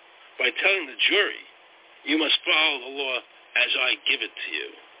written by telling the jury, "You must follow the law as I give it to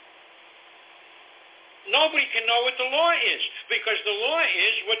you." Nobody can know what the law is because the law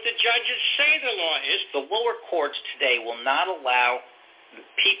is what the judges say the law is. The lower courts today will not allow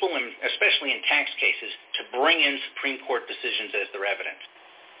people, especially in tax cases, to bring in Supreme Court decisions as their evidence.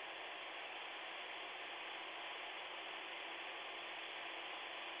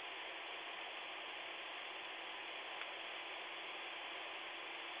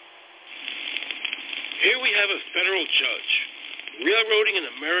 Here we have a federal judge railroading an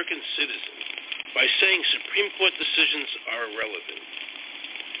American citizen by saying Supreme Court decisions are irrelevant.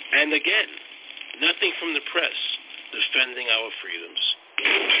 And again, nothing from the press defending our freedoms.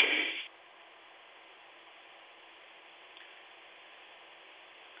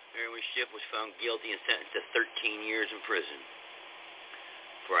 Irwin Schiff was found guilty and sentenced to 13 years in prison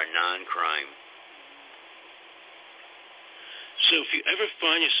for a non-crime. So if you ever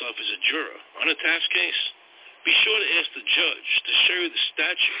find yourself as a juror on a tax case, be sure to ask the judge to show you the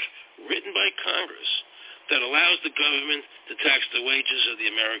statute written by Congress that allows the government to tax the wages of the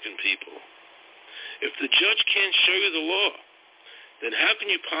American people. If the judge can't show you the law, then how can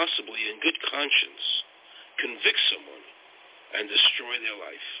you possibly, in good conscience, convict someone and destroy their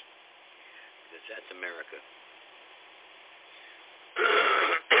life? Because that's America.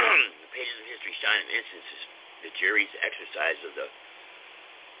 The pages of history shine in instances the jury's exercise of the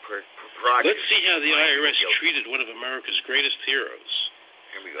prerogative. Let's see how the IRS treated one of America's greatest heroes.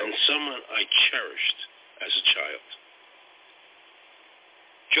 Here we go. And someone I cherished as a child.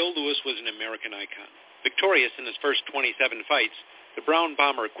 Joe Louis was an American icon. Victorious in his first 27 fights, the Brown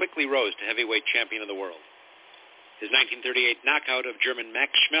Bomber quickly rose to heavyweight champion of the world. His 1938 knockout of German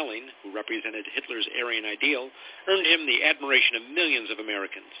Max Schmeling, who represented Hitler's Aryan ideal, earned him the admiration of millions of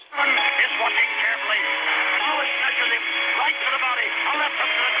Americans. Is watching carefully. Louis measures him right to the body, a left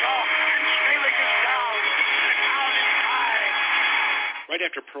hook to the jaw, and Schmeling is down. The crowd is high. Right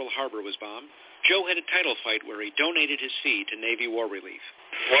after Pearl Harbor was bombed, Joe had a title fight where he donated his fee to Navy War Relief.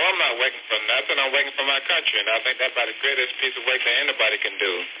 Well, I'm not working for nothing. I'm working for my country, and I think that's about the greatest piece of work that anybody can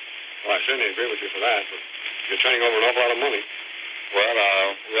do. Well, I certainly agree with you for that, but you're turning over an awful lot of money. Well,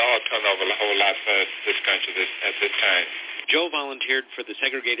 we all turn over a whole lot for this country at this time. Joe volunteered for the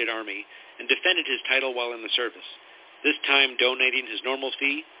segregated army and defended his title while in the service, this time donating his normal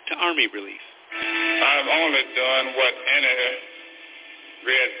fee to Army Relief. I've only done what any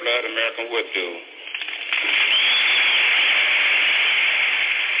red-blood American would do.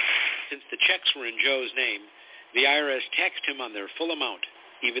 Since the checks were in Joe's name, the IRS taxed him on their full amount,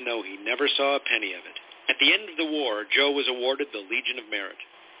 even though he never saw a penny of it. At the end of the war, Joe was awarded the Legion of Merit.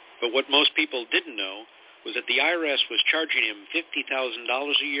 But what most people didn't know was that the IRS was charging him $50,000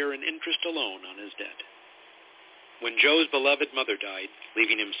 a year in interest alone on his debt. When Joe's beloved mother died,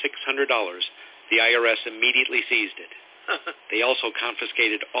 leaving him $600, the IRS immediately seized it. They also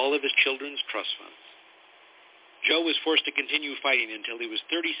confiscated all of his children's trust funds. Joe was forced to continue fighting until he was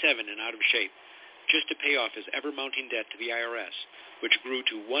 37 and out of shape, just to pay off his ever-mounting debt to the IRS, which grew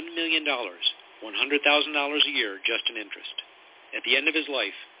to $1 million, $100,000 a year just in interest. At the end of his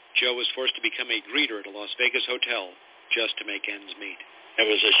life, Joe was forced to become a greeter at a Las Vegas hotel just to make ends meet. It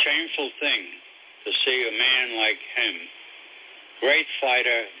was a shameful thing to see a man like him, great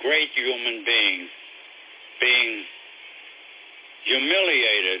fighter, great human being, being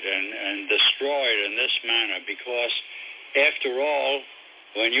humiliated and destroyed in this manner, because after all,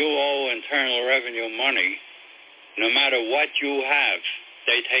 when you owe Internal Revenue money, no matter what you have,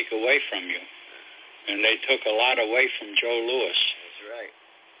 they take away from you. And they took a lot away from Joe Louis. That's right.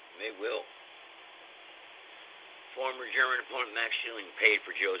 They will. Former German opponent Max Schilling paid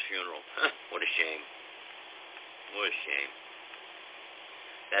for Joe's funeral. What a shame. What a shame.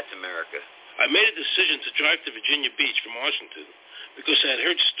 That's America. I made a decision to drive to Virginia Beach from Washington because I had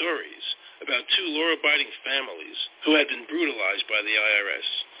heard stories about two law-abiding families who had been brutalized by the IRS.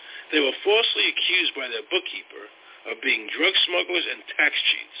 They were falsely accused by their bookkeeper of being drug smugglers and tax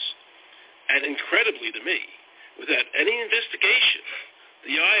cheats. And incredibly to me, without any investigation,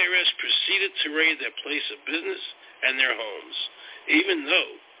 the IRS proceeded to raid their place of business and their homes, even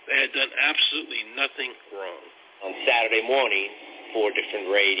though they had done absolutely nothing wrong. On Saturday morning, 4 different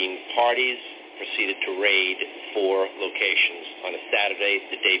raiding parties proceeded to raid 4 locations on a Saturday,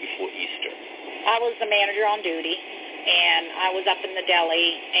 the day before Easter. I was the manager on duty, and I was up in the deli,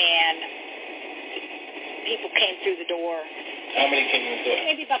 and people came through the door. How many came in the door?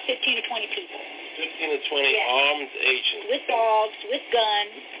 Maybe about 15 to 20 people. 15 to 20 armed agents. With dogs, with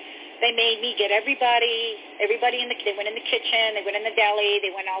guns. They made me get everybody they went in the kitchen, they went in the deli,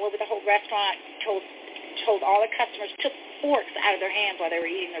 they went all over the whole restaurant, told all the customers, took forks out of their hands while they were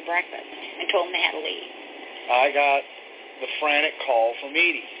eating their breakfast, and told them they had to leave. I got the frantic call from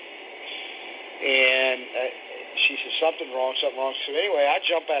Edie, and she said, something wrong. So anyway, I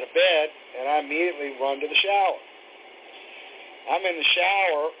jump out of bed, and I immediately run to the shower. I'm in the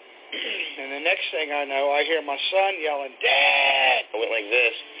shower, and the next thing I know, I hear my son yelling, Dad! I went like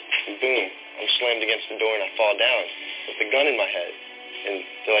this, and boom, I'm slammed against the door, and I fall down with the gun in my head. And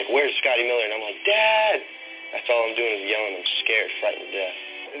they're like, where's Scotty Miller? And I'm like, Dad! That's all I'm doing is yelling. I'm scared, frightened to death.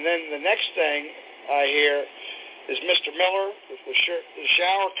 And then the next thing I hear is Mr. Miller, the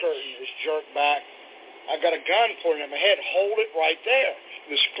shower curtain is jerked back. I've got a gun pointed at my head. Hold it right there.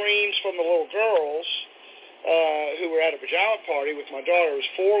 The screams from the little girls who were at a pajama party with my daughter. There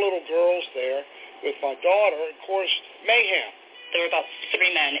was 4 little girls there with my daughter. Of course, mayhem. There were about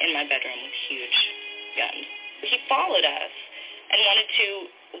 3 men in my bedroom with huge guns. He followed us and wanted to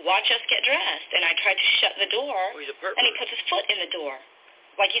watch us get dressed, and I tried to shut the door, and he put his foot in the door,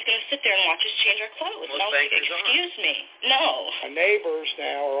 like he's going to sit there and watch us change our clothes. And I was like, excuse me, no. My neighbors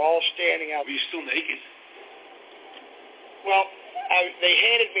now are all standing out. Were you still naked? Well, they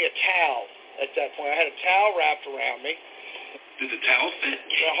handed me a towel at that point. I had a towel wrapped around me. Did the towel fit?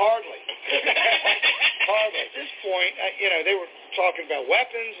 Well, hardly. Hardly. At this point, they were talking about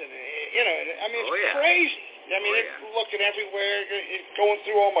weapons, and, it's crazy. I mean, it's looking everywhere, going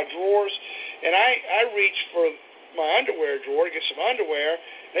through all my drawers. And I reached for my underwear drawer to get some underwear.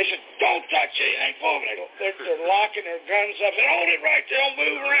 They said, don't touch it. It ain't moving. They're locking their guns up. And hold it right there. Don't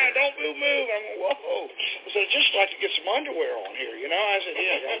move around. Don't move. I'm going, whoa. I said, I'd just like to get some underwear on here, I said,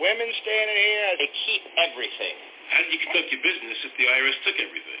 got women standing here. They keep everything. How did you conduct your business if the IRS took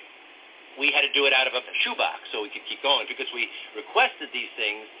everything? We had to do it out of a shoebox so we could keep going because we requested these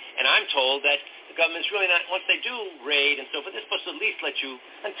things, and I'm told that the government's really not, once they do raid and so forth, they're supposed to at least let you,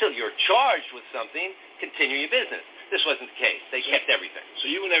 until you're charged with something, continue your business. This wasn't the case. They kept everything.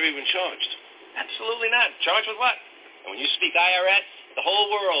 So you were never even charged? Absolutely not. Charged with what? And when you speak IRS, the whole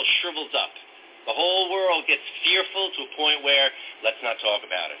world shrivels up. The whole world gets fearful to a point where, let's not talk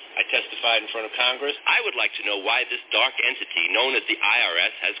about it. I testified in front of Congress. I would like to know why this dark entity known as the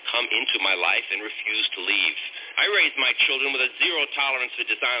IRS has come into my life and refused to leave. I raised my children with a zero tolerance for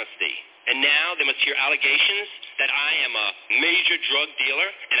dishonesty. And now they must hear allegations that I am a major drug dealer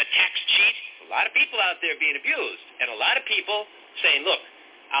and a tax cheat. A lot of people out there being abused. And a lot of people saying, look,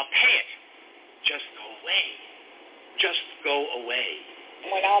 I'll pay it. Just go away. Just go away.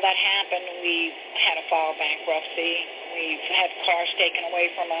 When all that happened, we had to file bankruptcy. We've had cars taken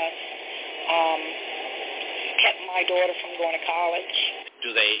away from us. Kept my daughter from going to college.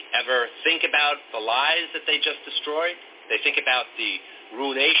 Do they ever think about the lives that they just destroyed? They think about the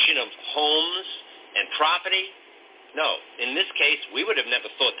ruination of homes and property? No. In this case, we would have never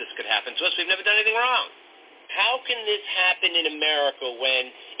thought this could happen to us. We've never done anything wrong. How can this happen in America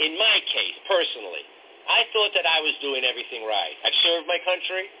when, in my case, personally, I thought that I was doing everything right. I've served my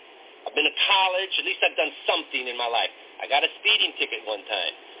country. I've been to college. At least I've done something in my life. I got a speeding ticket one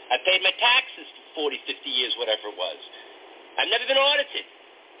time. I paid my taxes for 40, 50 years, whatever it was. I've never been audited.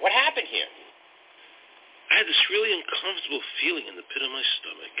 What happened here? I had this really uncomfortable feeling in the pit of my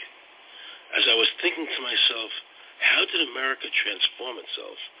stomach as I was thinking to myself, how did America transform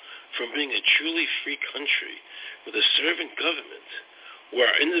itself from being a truly free country with a servant government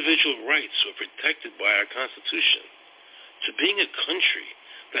where our individual rights were protected by our Constitution to being a country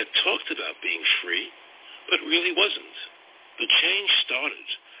that talked about being free but really wasn't? The change started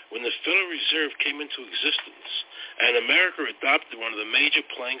when the Federal Reserve came into existence and America adopted one of the major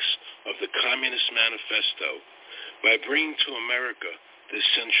planks of the Communist Manifesto by bringing to America the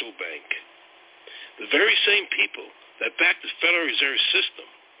central bank. The very same people that backed the Federal Reserve System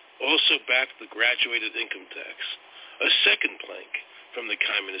also backed the graduated income tax, a second plank from the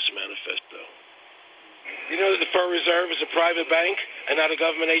Communist Manifesto. You know that the Federal Reserve is a private bank and not a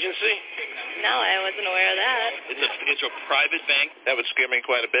government agency? No, I wasn't aware of that. It's a private bank? That would scare me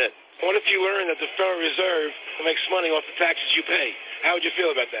quite a bit. What if you learned that the Federal Reserve makes money off the taxes you pay? How would you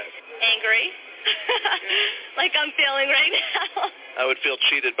feel about that? Angry. Like I'm feeling right now. I would feel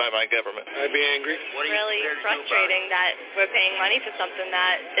cheated by my government. I'd be angry. It's really frustrating that we're paying money for something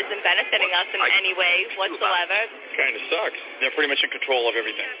that isn't benefiting us in any way whatsoever. Kind of sucks. They're pretty much in control of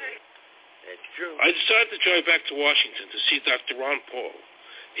everything. That's true. I decided to drive back to Washington to see Dr. Ron Paul.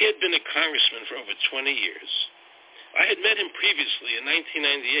 He had been a congressman for over 20 years. I had met him previously in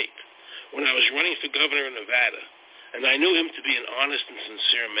 1998 when I was running for governor of Nevada, and I knew him to be an honest and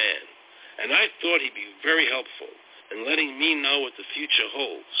sincere man. And I thought he'd be very helpful in letting me know what the future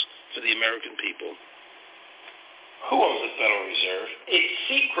holds for the American people. Who owns the Federal Reserve? It's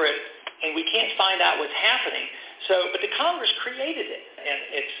secret, and we can't find out what's happening. But the Congress created it, and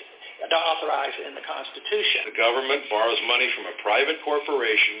it's authorized in the Constitution. The government borrows money from a private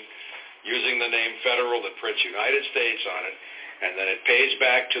corporation using the name Federal that prints United States on it, and then it pays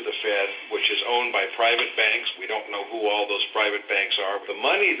back to the Fed, which is owned by private banks. We don't know who all those private banks are. The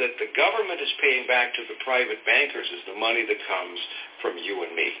money that the government is paying back to the private bankers is the money that comes from you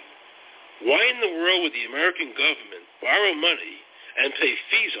and me. Why in the world would the American government borrow money and pay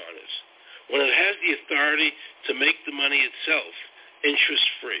fees on it when it has the authority to make the money itself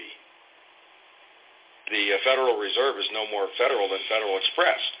interest-free? The Federal Reserve is no more federal than Federal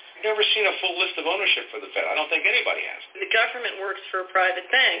Express. I've never seen a full list of ownership for the Fed. I don't think anybody has. The government works for a private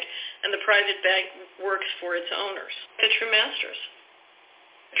bank, and the private bank works for its owners, the true masters.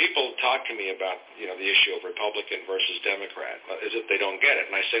 People talk to me about, the issue of Republican versus Democrat, as if they don't get it.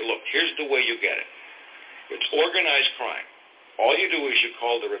 And I say, look, here's the way you get it. It's organized crime. All you do is you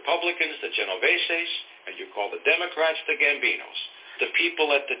call the Republicans the Genoveses, and you call the Democrats the Gambinos. The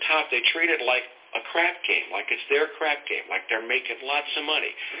people at the top, they treat it like a crap game, like it's their crap game, like they're making lots of money.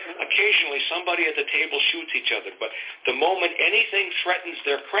 Occasionally, somebody at the table shoots each other, but the moment anything threatens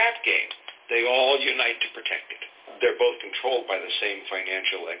their crap game, they all unite to protect it. They're both controlled by the same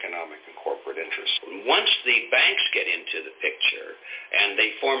financial, economic, and corporate interests. Once the banks get into the picture and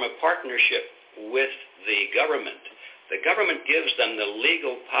they form a partnership with the government gives them the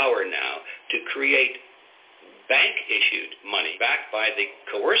legal power now to create bank-issued money backed by the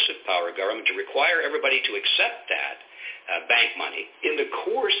coercive power of government to require everybody to accept that bank money. In the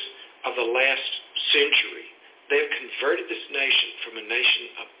course of the last century, they have converted this nation from a nation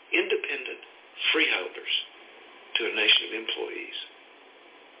of independent freeholders to a nation of employees.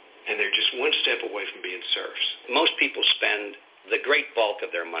 And they're just one step away from being serfs. Most people spend the great bulk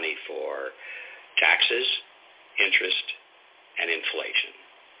of their money for taxes, interest, and inflation.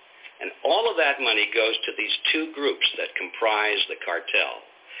 And all of that money goes to these two groups that comprise the cartel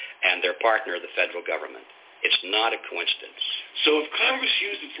and their partner, the federal government. It's not a coincidence. So if Congress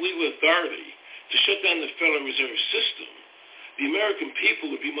used its legal authority to shut down the Federal Reserve System, the American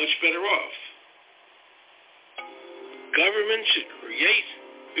people would be much better off. Government should create,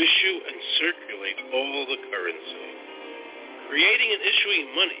 issue, and circulate all the currency. Creating and issuing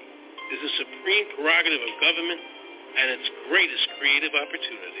money is the supreme prerogative of government and its greatest creative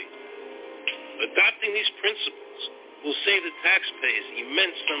opportunity. Adopting these principles will save the taxpayers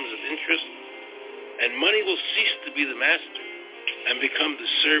immense sums of interest, and money will cease to be the master and become the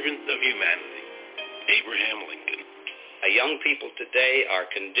servant of humanity. Abraham Lincoln. Young people today are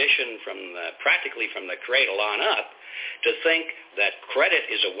conditioned practically from the cradle on up to think that credit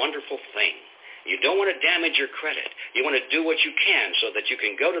is a wonderful thing. You don't want to damage your credit. You want to do what you can so that you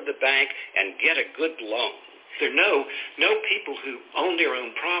can go to the bank and get a good loan. There are no people who own their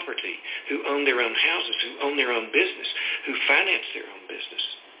own property, who own their own houses, who own their own business, who finance their own business.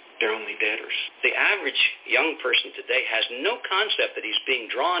 They're only debtors. The average young person today has no concept that he's being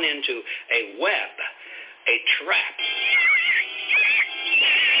drawn into a web, a trap,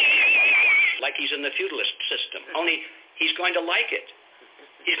 like he's in the feudalist system, only he's going to like it.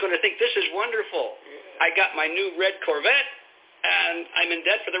 He's going to think, this is wonderful. I got my new red Corvette, and I'm in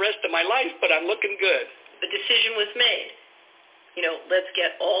debt for the rest of my life, but I'm looking good. The decision was made. Let's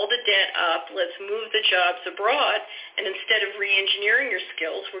get all the debt up, let's move the jobs abroad, and instead of re-engineering your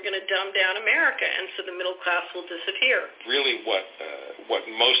skills, we're going to dumb down America, and so the middle class will disappear. Really what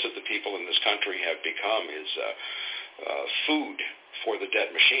most of the people in this country have become is food for the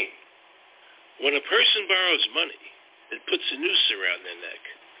debt machine. When a person borrows money, it puts a noose around their neck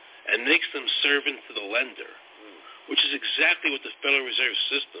and makes them servant to the lender, which is exactly what the Federal Reserve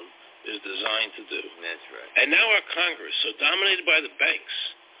System is designed to do. That's right. And now our Congress, so dominated by the banks,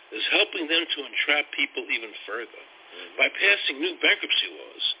 is helping them to entrap people even further by passing new bankruptcy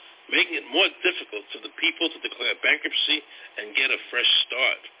laws, making it more difficult for the people to declare bankruptcy and get a fresh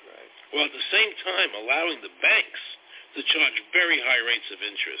start, while at the same time allowing the banks to charge very high rates of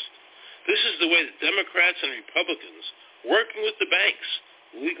interest. This is the way the Democrats and Republicans, working with the banks,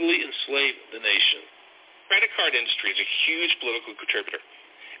 legally enslave the nation. Credit card industry is a huge political contributor.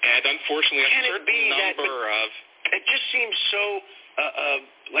 And unfortunately, a certain number of... It just seems so,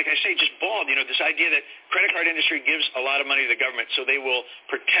 like I say, just bald. This idea that credit card industry gives a lot of money to the government so they will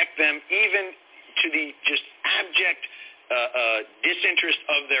protect them even to the just abject disinterest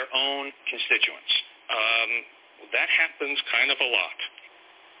of their own constituents. That happens kind of a lot.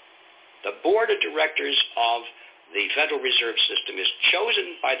 The board of directors of the Federal Reserve System is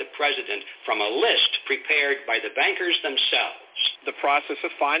chosen by the president from a list prepared by the bankers themselves. The process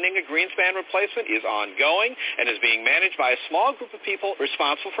of finding a Greenspan replacement is ongoing and is being managed by a small group of people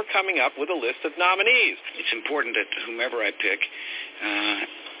responsible for coming up with a list of nominees. It's important that whomever I pick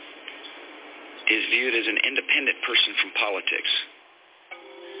is viewed as an independent person from politics.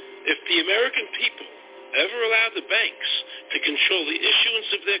 If the American people ever allow the banks to control the issuance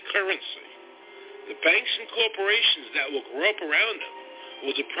of their currency, the banks and corporations that will grow up around them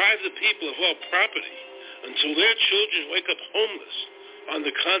will deprive the people of all property until their children wake up homeless on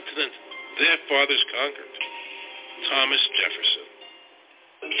the continent their fathers conquered. Thomas Jefferson.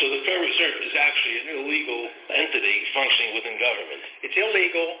 So the Federal Reserve is actually an illegal entity functioning within government. It's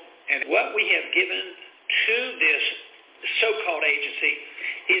illegal, and what we have given to this so-called agency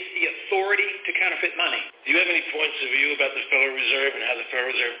is the authority to counterfeit money. Do you have any points of view about the Federal Reserve and how the Federal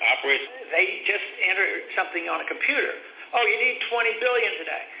Reserve operates? They just enter something on a computer. Oh, you need $20 billion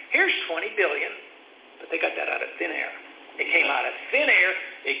today. Here's $20 billion, but they got that out of thin air. It came out of thin air.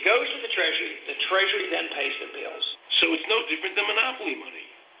 It goes to the Treasury. The Treasury then pays the bills. So it's no different than monopoly money.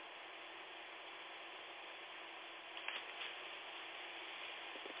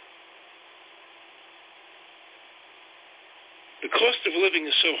 The cost of living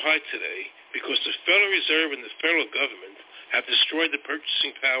is so high today because the Federal Reserve and the federal government have destroyed the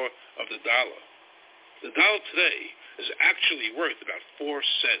purchasing power of the dollar. The dollar today is actually worth about 4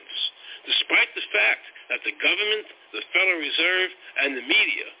 cents, despite the fact that the government, the Federal Reserve, and the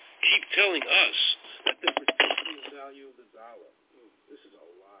media keep telling us that they're protecting the value of the dollar. This is a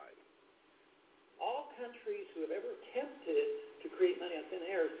lie. All countries who have ever attempted to create money on thin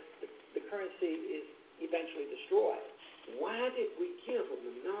air, the currency is eventually destroyed. Why did we give a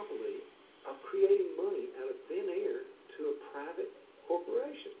monopoly of creating money out of thin air to a private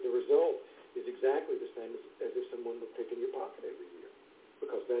corporation? The result is exactly the same as if someone were picking your pocket every year,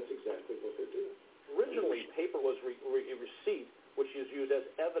 because that's exactly what they're doing. Originally, paper was a receipt, which is used as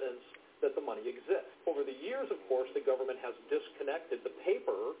evidence that the money exists. Over the years, of course, the government has disconnected the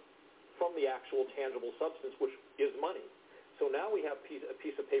paper from the actual tangible substance, which is money. So now we have a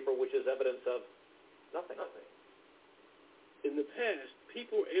piece of paper which is evidence of nothing. In the past,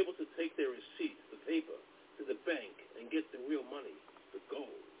 people were able to take their receipts, the paper, to the bank and get the real money, the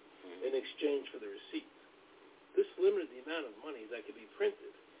gold, in exchange for the receipts. This limited the amount of money that could be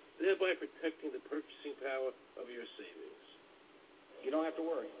printed, thereby protecting the purchasing power of your savings. You don't have to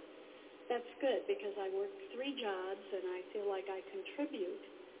worry. That's good, because I work 3 jobs, and I feel like I contribute.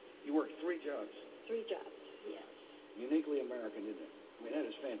 You work 3 jobs? 3 jobs, yes. Uniquely American, isn't it? I mean, that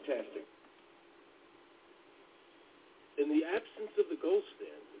is fantastic. In the absence of the gold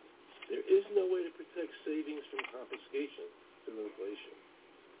standard, there is no way to protect savings from confiscation through inflation.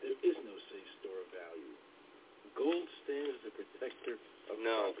 There is no safe store of value. The gold stands as a protector of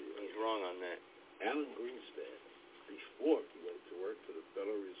property. No, he's wrong on that. Alan Greenspan, before he went to work for the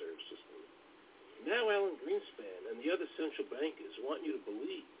Federal Reserve System. Now Alan Greenspan and the other central bankers want you to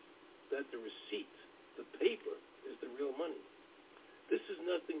believe that the receipt, the paper, is the real money. This is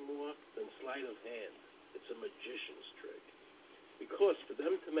nothing more than sleight of hand. It's a magician's trick. Because for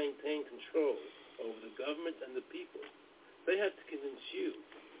them to maintain control over the government and the people, they have to convince you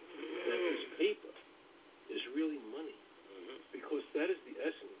that this paper is really money. Because that is the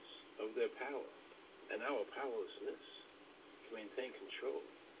essence of their power and our powerlessness to maintain control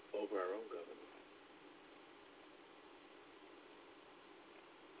over our own government.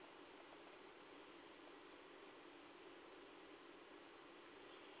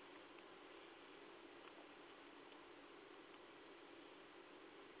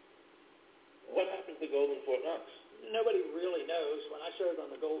 What happened to gold in Fort Knox? Nobody really knows. When I served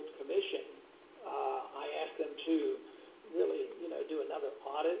on the Gold Commission, I asked them to really, do another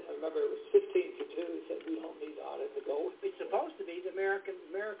audit. I remember it was 15 to 2. They said, we don't need to audit the gold. It's supposed to be the American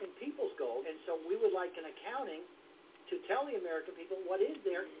people's gold, and so we would like an accounting to tell the American people what is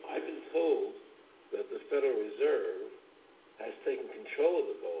there. I've been told that the Federal Reserve has taken control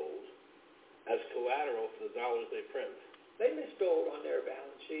of the gold as collateral for the dollars they print. They list gold on their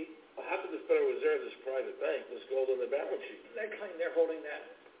balance sheet. Well, how could the Federal Reserve, this private bank, list gold on their balance sheet? They claim they're holding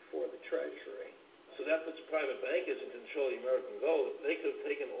that for the Treasury. So that puts private bankers in control of American gold. They could have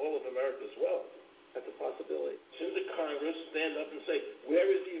taken all of America's wealth. That's a possibility. Shouldn't the Congress stand up and say, where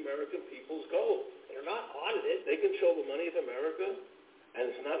is the American people's gold? They're not audited. They control the money of America, and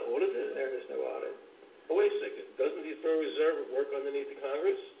it's not audited? There is no audit. Oh, wait a second. Doesn't the Federal Reserve work underneath the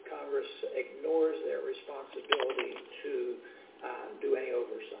Congress? Congress ignores their responsibility to do any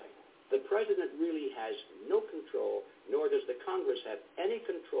oversight. The president really has no control, nor does the Congress have any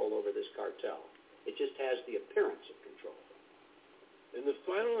control over this cartel. It just has the appearance of control. In the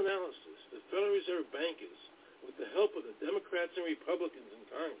final analysis, the Federal Reserve bankers, with the help of the Democrats and Republicans in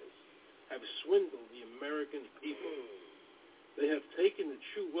Congress, have swindled the American people. They have taken the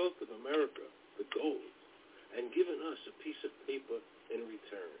true wealth of America, the gold, and given us a piece of paper in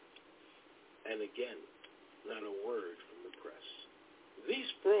return. And again, not a word from the press. These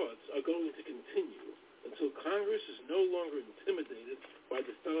frauds are going to continue until Congress is no longer intimidated by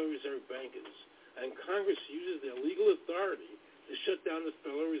the Federal Reserve bankers, and Congress uses their legal authority to shut down the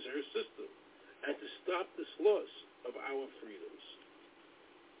Federal Reserve System and to stop this loss of our freedoms.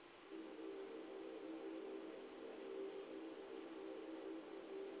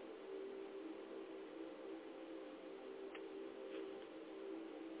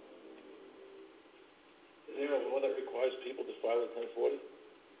 Is there a law that requires people to file a 1040?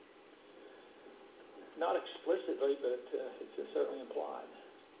 Not explicitly, but it's certainly implied.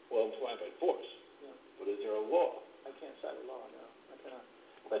 Well, implied by force. Yeah. But is there a law? I can't cite a law, no. I cannot.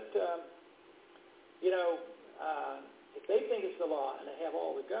 But, if they think it's the law and they have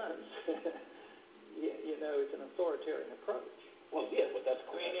all the guns, it's an authoritarian approach. Well, yeah, but that's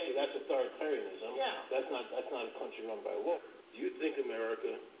authoritarianism. Yeah. That's not a country run by law. Do you think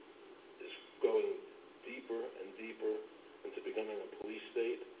America is going deeper and deeper into becoming a police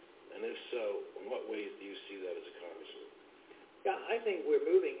state? And if so, in what ways do you see that as a congressman? Yeah, I think we're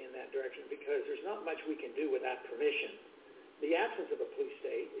moving in that direction because there's not much we can do without permission. The absence of a police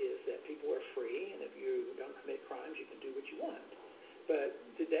state is that people are free, and if you don't commit crimes, you can do what you want. But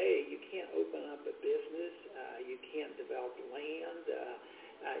today, you can't open up a business. You can't develop land.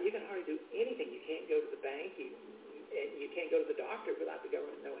 You can hardly do anything. You can't go to the bank. You can't go to the doctor without the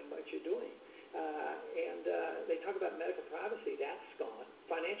government knowing what you're doing. And they talk about medical privacy. That's gone.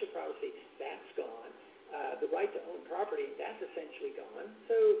 Financial privacy. That's gone. The right to own property, that's essentially gone.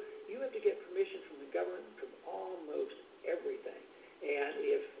 So you have to get permission from the government from almost everything. And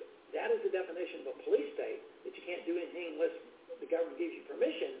if that is the definition of a police state, that you can't do anything unless the government gives you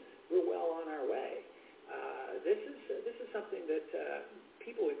permission, we're well on our way. This is something that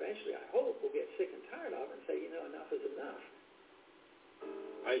people eventually, I hope, will get sick and tired of and say, enough is enough.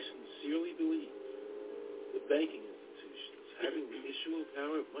 I sincerely believe the banking institutions having the issuing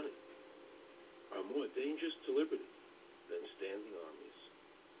power of money are more dangerous to liberty than standing armies.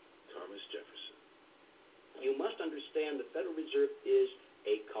 Thomas Jefferson. You must understand the Federal Reserve is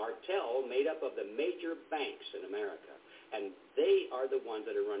a cartel made up of the major banks in America, and they are the ones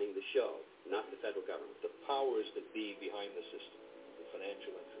that are running the show, not the federal government. The powers that be behind the system, the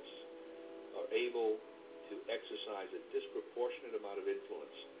financial interests, are able to exercise a disproportionate amount of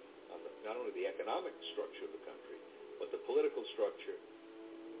influence on not only the economic structure of the country, but the political structure.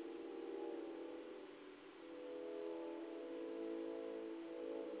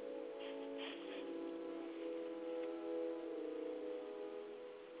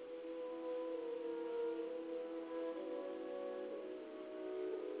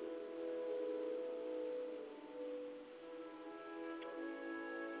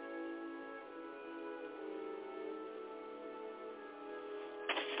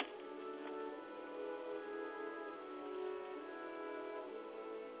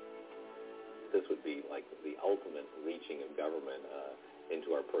 this would be like the ultimate reaching of government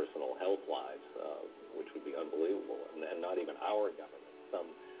into our personal health lives, which would be unbelievable, and not even our government, some,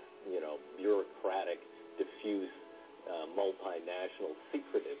 bureaucratic, diffuse, multinational,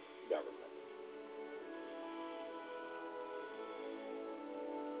 secretive government.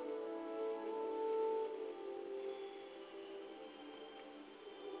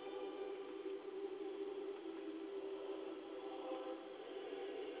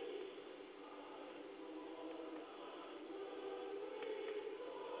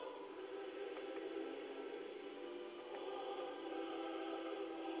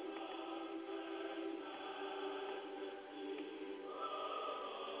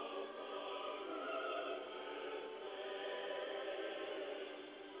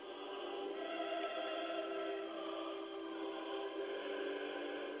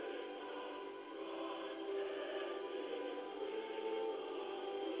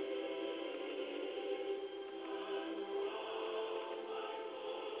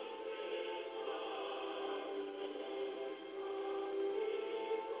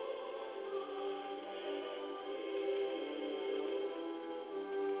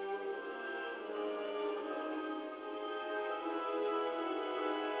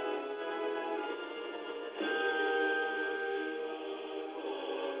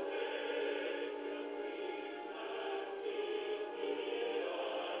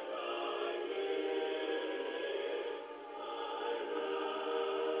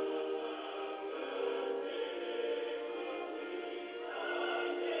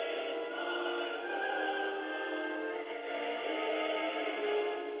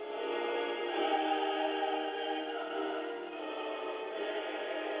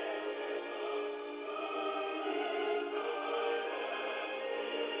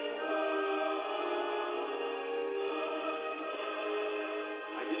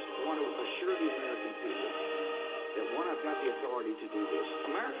 To do this.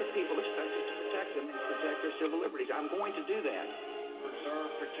 American people expect us to protect them and protect their civil liberties. I'm going to do that. Preserve,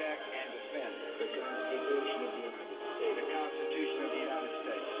 protect, and defend the Constitution of the United States. The Constitution of the United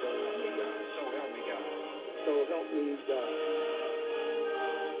States. So help me God. So help me God. So help me God.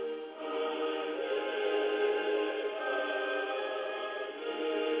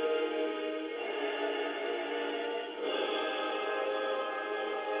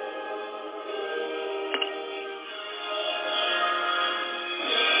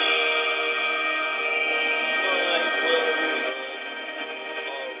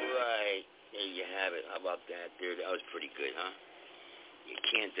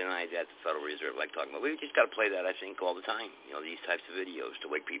 Deny that the Federal Reserve, like talking about. We just got to play that, I think, all the time. These types of videos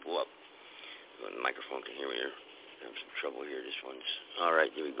to wake people up. The microphone can hear me here. I have some trouble here. This one's all right.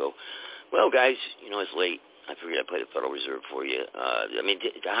 Here we go. Well, guys, it's late. I figured I'd play the Federal Reserve for you. How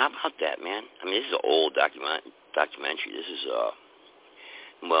about that, man? This is an old documentary. This is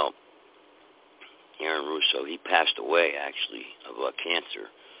Aaron Russo. He passed away actually of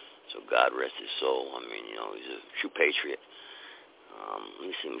cancer. So God rest his soul. He's a true patriot. Let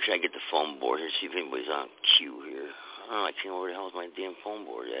me see. I'm trying to get the phone board here, see if anybody's on queue here. I can't know where the hell is my damn phone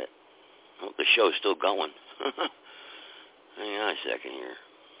board at. Oh, the show's still going. Hang on a second here.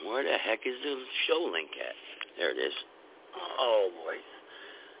 Where the heck is the show link at? There it is. Oh, boy.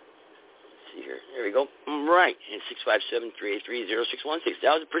 Let's see here. There we go. Right. It's 657-383-0616.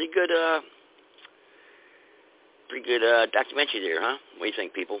 That was a pretty good documentary there, huh? What do you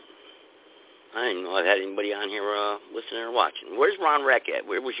think, people? I didn't know I've had anybody on here listening or watching. Where's Ron Reck at?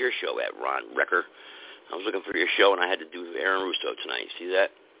 Where was your show at, Ron Recker? I was looking for your show, and I had to do Aaron Russo tonight. See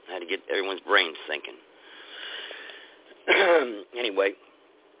that? I had to get everyone's brains thinking. Anyway,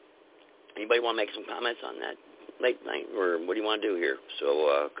 anybody want to make some comments on that late night, or what do you want to do here?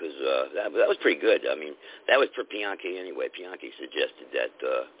 So, because that was pretty good. That was for Bianchi anyway. Bianchi suggested that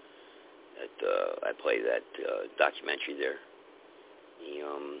I play that documentary there.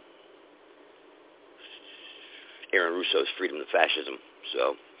 Aaron Russo's Freedom to Fascism.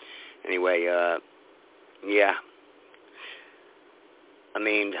 So, anyway, yeah.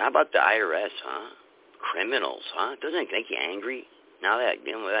 How about the IRS, huh? Criminals, huh? Doesn't it make you angry? Now that,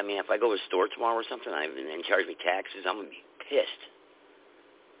 if I go to the store tomorrow or something and they charge me taxes, I'm going to be pissed.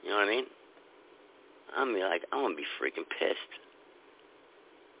 You know what I mean? I'm going to be freaking pissed.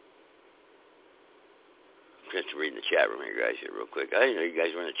 I'm just reading the chat room here, guys, real quick. I didn't know you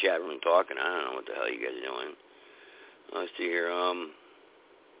guys were in the chat room talking. I don't know what the hell you guys are doing. Let's see here. About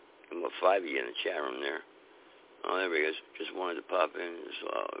 5 of you in the chat room there. Oh, there he is. Just wanted to pop in.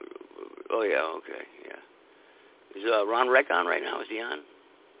 Oh, yeah, okay, yeah. Is Ron Reck on right now? Is he on?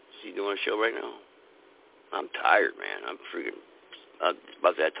 Is he doing a show right now? I'm tired, man. I'm freaking... it's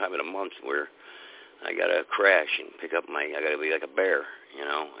about that time of the month where I gotta crash and pick up I gotta be like a bear, you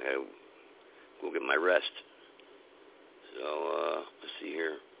know. I gotta go get my rest. So, let's see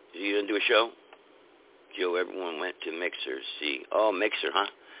here. You gonna do a show? Joe, everyone went to Mixer. See. Oh, Mixer, huh?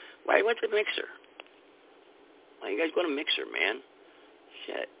 Why you went to Mixer? Why you guys going to Mixer, man?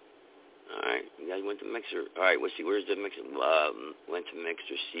 Shit. All right, you guys went to Mixer. All right, let's see. Where's the Mixer? Went to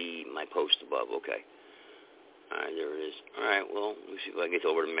Mixer. See my post above. Okay. All right, there it is. All right, well, let me see if I can get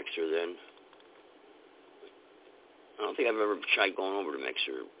over to Mixer then. I don't think I've ever tried going over to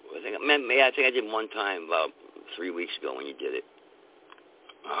Mixer. I think I did one time about 3 weeks ago when you did it.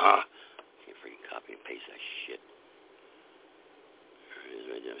 Can't freaking copy and paste that shit. There it is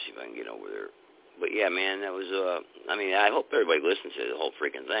right there. See if I can get over there. But yeah, man, that was, I hope everybody listens to the whole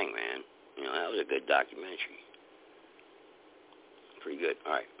freaking thing, man. You know, that was a good documentary. Pretty good.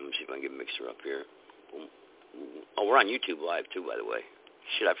 All right, let me see if I can get Mixer up here. Oh, we're on YouTube Live, too, by the way.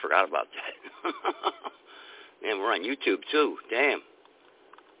 Shit, I forgot about that. Man, we're on YouTube, too. Damn.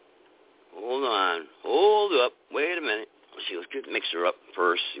 Hold on. Hold up. Wait a minute. Let's see. Let's get the Mixer up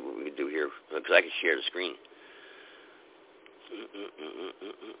first, see what we can do here, because I can share the screen.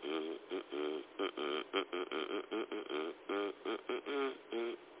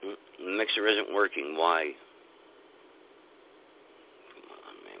 The Mixer isn't working. Why? Come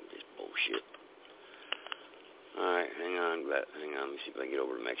on, man, with this bullshit. All right, hang on. Let me see if I can get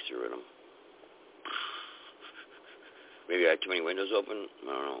over to Mixer with them. Maybe I have too many windows open. I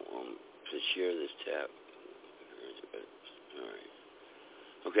don't know. Let's share this tab. All right.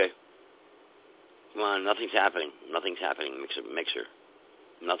 Okay. Come on, nothing's happening. Nothing's happening, Mixer.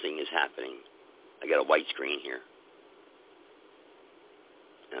 Nothing is happening. I got a white screen here.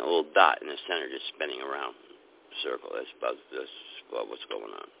 And a little dot in the center just spinning around the circle. That's about what's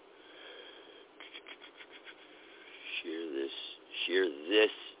going on. Share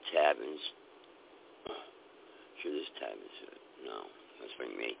this tab. Share this tab. No, that's for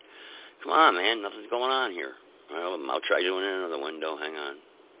me. Come on, man. Nothing's going on here. I'll try doing it in another window. Hang on.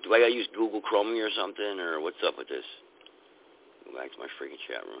 Do I got to use Google Chrome or something, or what's up with this? Go back to my freaking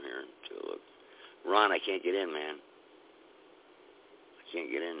chat room here and take a look. Ron, I can't get in, man. I can't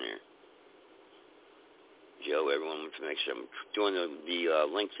get in there. Joe, everyone wants to make sure I'm doing the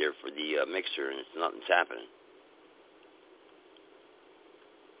link there for the Mixer, and nothing's happening.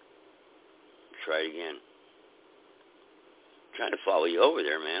 Try it again. I'm trying to follow you over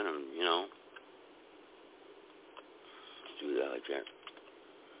there, man. You know. Let's do that like that.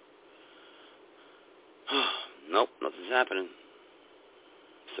 Nope, nothing's happening.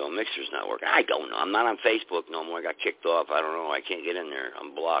 So Mixer's not working. I don't know. I'm not on Facebook no more. I got kicked off. I don't know. I can't get in there.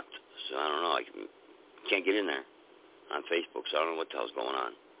 I'm blocked. So I don't know. I can't get in there on Facebook, so I don't know what the hell's going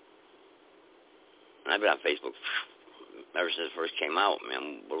on. And I've been on Facebook ever since it first came out,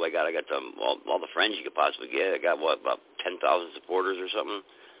 man. What do I got? I got all the friends you could possibly get. I got, about 10,000 supporters or something?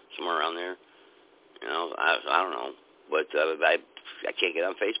 Somewhere around there. You know, I don't know. But I can't get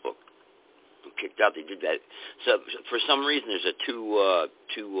on Facebook. I'm kicked out. They did that. So for some reason, there's a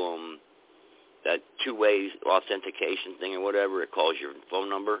two-way authentication thing or whatever. It calls your phone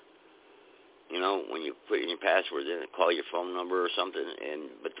number. You know, when you put in your password, then it calls your phone number or something.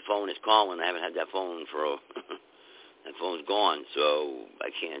 But the phone is calling. I haven't had that phone for that phone's gone. So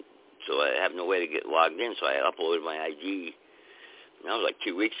I can't. So I have no way to get logged in. So I uploaded my ID. That was like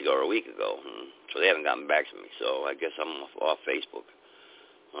 2 weeks ago or a week ago. So they haven't gotten back to me. So I guess I'm off Facebook.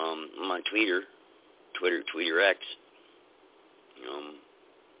 I'm on Twitter X. I'm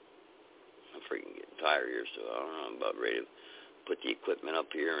freaking getting tired here, so I don't know. I'm about ready to put the equipment up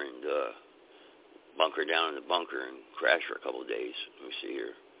here and bunker down in the bunker and crash for a couple of days. Let me see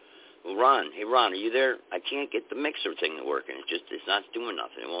here. Well, Ron, hey Ron, are you there? I can't get the Mixer thing to work, and it's not doing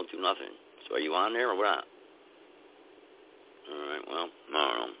nothing. It won't do nothing. So are you on there or what? All right. Well, I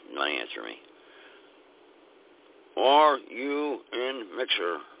don't know. Not answer me. Are you in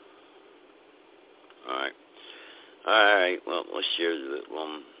Mixer? All right. Well, let's share the.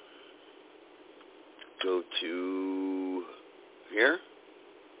 Go to here.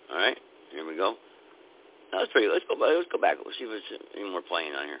 All right. Here we go. That was pretty good. Let's go back. Let's see if there's any more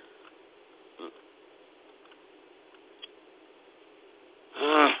playing on here.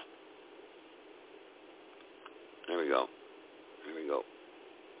 There we go.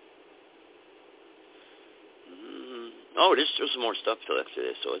 Oh, there's some more stuff to after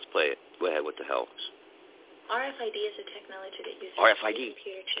this, so let's play it. Go ahead, what the hell? RFID is a technology that uses RFID.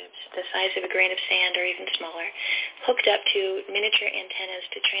 computer chips the size of a grain of sand or even smaller, hooked up to miniature antennas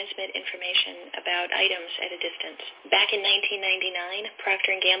to transmit information about items at a distance. Back in 1999,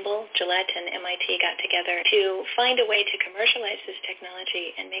 Procter & Gamble, Gillette, and MIT got together to find a way to commercialize this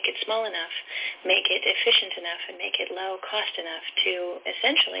technology and make it small enough, make it efficient enough, and make it low cost enough to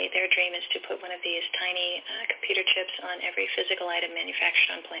essentially, their dream is to put one of these tiny computer chips on every physical item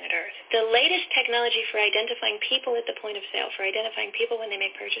manufactured on planet Earth. The latest technology for identifying people at the point of sale, for identifying people when they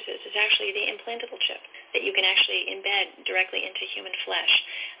make purchases, is actually the implantable chip that you can actually embed directly into human flesh.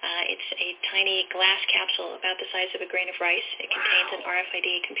 It's a tiny glass capsule about the size of a grain of rice. It contains an RFID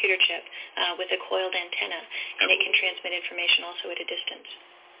computer chip with a coiled antenna, and it can transmit information also at a distance.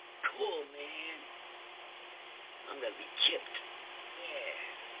 Cool, man. I'm going to be chipped.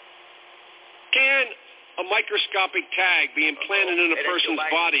 Can a microscopic tag be implanted in a person's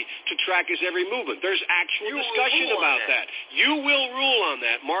body to track his every movement? There's actual discussion about that. You will rule on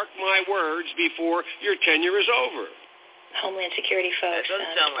that. Mark my words before your tenure is over. Homeland Security folks,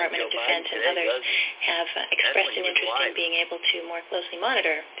 Department of Defense, and others have expressed an interest in being able to more closely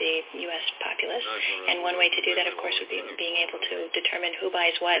monitor the U.S. populace. And one way to do that, of course, would be being able to determine who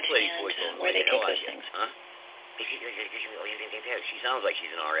buys what and where they take those things. She sounds like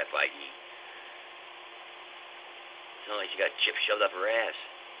she's an RFID. Sounds like she got chips shoved up her ass.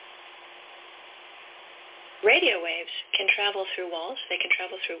 Radio waves can travel through walls, they can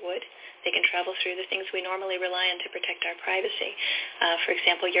travel through wood, they can travel through the things we normally rely on to protect our privacy. For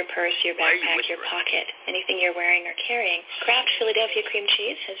example, your purse, your backpack, your pocket, anything you're wearing or carrying. Kraft Philadelphia cream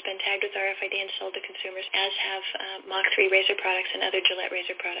cheese has been tagged with RFID and sold to consumers, as have Mach 3 razor products and other Gillette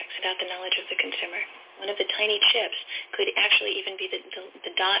razor products without the knowledge of the consumer. One of the tiny chips could actually even be the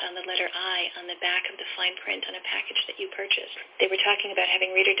dot on the letter I on the back of the fine print on a package that you purchased. They were talking about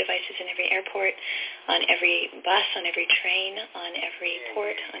having reader devices in every airport, on every bus, on every train, on every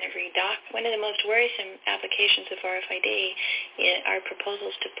port, on every dock. One of the most worrisome applications of RFID are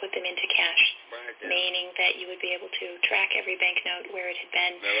proposals to put them into cash, meaning that you would be able to track every banknote, where it had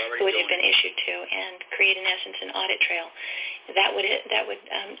been, who it had been issued to, and create, in essence, an audit trail. That would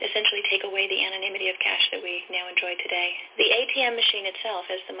essentially take away the anonymity of cash that we now enjoy today. The ATM machine itself,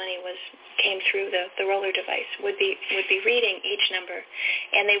 as the money came through the roller device, would be reading each number,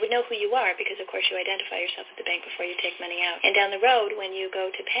 and they would know who you are because, of course, you identify yourself at the bank before you take money out. And down the road, when you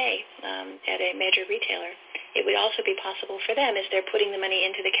go to pay at a major retailer, it would also be possible for them, as they're putting the money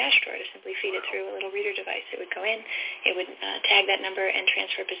into the cash drawer, to simply feed it through a little reader device. It would go in, it would tag that number and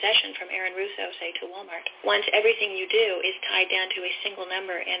transfer possession from Aaron Russo, say, to Walmart. Once everything you do is tied down to a single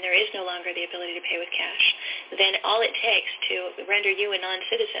number and there is no longer the ability to pay with cash, then all it takes to render you a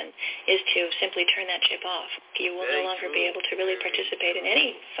non-citizen is to simply turn that chip off. You will no longer be able to really participate in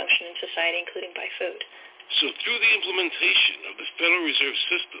any function in society, including buy food. So through the implementation of the Federal Reserve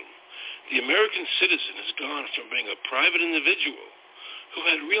System, the American citizen has gone from being a private individual who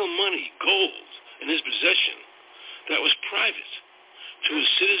had real money, gold, in his possession that was private, to a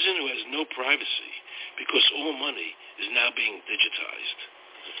citizen who has no privacy because all money is now being digitized.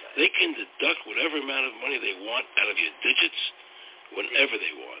 They can deduct whatever amount of money they want out of your digits whenever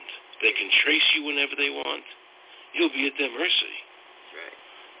they want. They can trace you whenever they want. You'll be at their mercy.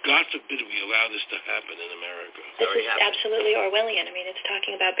 God forbid we allow this to happen in America. This is absolutely Orwellian. I mean, it's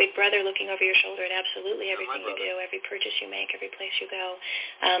talking about Big Brother looking over your shoulder at absolutely everything you do, every purchase you make, every place you go,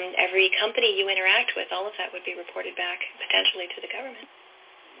 every company you interact with. All of that would be reported back potentially to the government.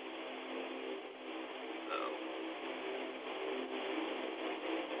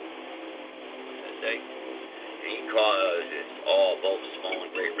 It's all both small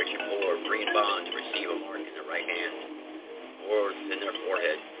and great, rich and poor, free and bond, to receive a mark in their right hand or in their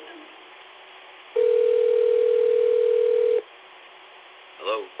forehead.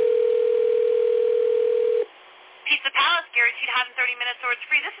 Hello? Pizza Palace, guaranteed to have in 30 minutes or it's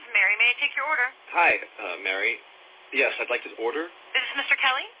free. This is Mary. May I take your order? Hi, Mary. Yes, I'd like to order. This is Mr.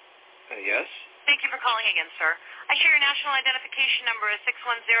 Kelly? Yes? Thank you for calling again, sir. I show your national identification number is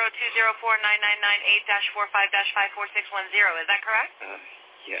 610-204-999-8-45-54610. Is that correct?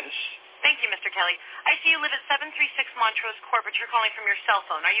 Yes. Thank you, Mr. Kelly. I see you live at 736 Montrose Court, but you're calling from your cell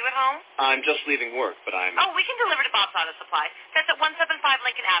phone. Are you at home? I'm just leaving work, but I'm... Oh, we can deliver to Bob's Auto Supply. That's at 175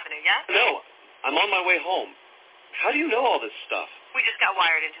 Lincoln Avenue, yes? No, I'm on my way home. How do you know all this stuff? We just got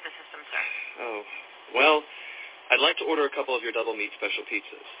wired into the system, sir. Oh, well, I'd like to order a couple of your double meat special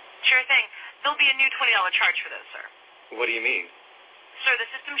pizzas. Sure thing. There'll be a new $20 charge for those, sir. What do you mean? Sir, the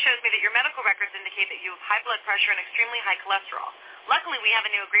system shows me that your medical records indicate that you have high blood pressure and extremely high cholesterol. Luckily, we have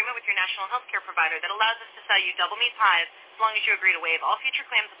a new agreement with your national health care provider that allows us to sell you double meat pies as long as you agree to waive all future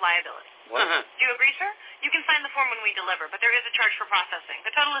claims of liability. What? Do you agree, sir? You can sign the form when we deliver, but there is a charge for processing.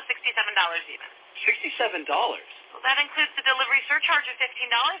 The total is $67 even. $67? Well, that includes the delivery surcharge of $15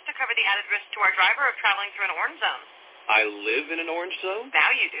 to cover the added risk to our driver of traveling through an orange zone. I live in an orange zone? Now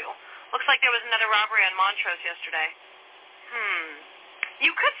you do. Looks like there was another robbery on Montrose yesterday.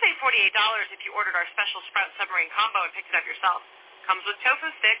 You could save $48 if you ordered our special Sprout Submarine Combo and picked it up yourself. Comes with tofu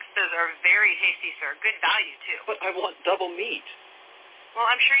sticks. Those are very tasty, sir. Good value, too. But I want double meat. Well,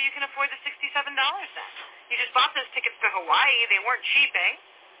 I'm sure you can afford the $67 then. You just bought those tickets to Hawaii. They weren't cheap, eh?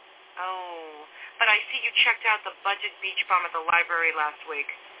 Oh, but I see you checked out the budget beach bum at the library last week.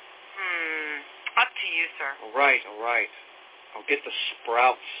 Up to you, sir. All right. I'll get the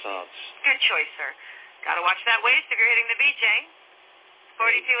Sprout subs. Good choice, sir. Gotta watch that waist if you're hitting the beach, eh?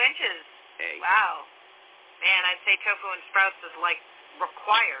 42 inches. Hey. Wow. Man, I'd say tofu and Sprouts is like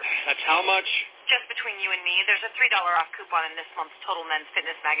required. That's how much? Just between you and me, there's a $3 off coupon in this month's Total Men's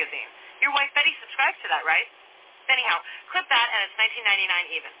Fitness magazine. Your wife Betty subscribes to that, right? Anyhow, clip that and it's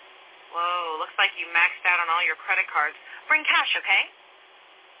 $19.99 even. Whoa, looks like you maxed out on all your credit cards. Bring cash, okay?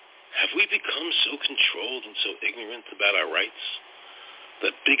 Have we become so controlled and so ignorant about our rights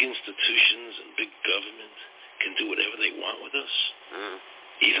that big institutions and big government can do whatever they want with us,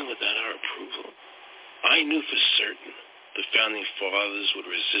 even without our approval? I knew for certain the founding fathers would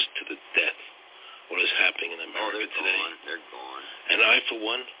resist to the death what is happening in America today. They're gone. And I, for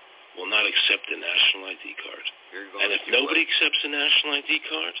one, will not accept a national ID card. And if nobody accepts a national ID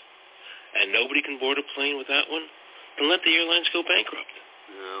card, and nobody can board a plane with that one, then let the airlines go bankrupt.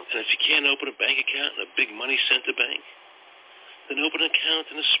 No. And if you can't open a bank account in a big money center bank, then open an account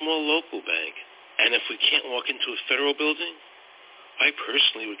in a small local bank. And if we can't walk into a federal building, I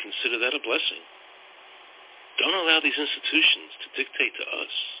personally would consider that a blessing. Don't allow these institutions to dictate to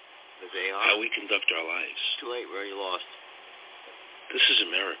us how we conduct our lives. Too late, we already lost. This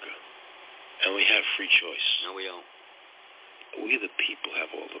is America, and we have free choice. No, we don't. We the people have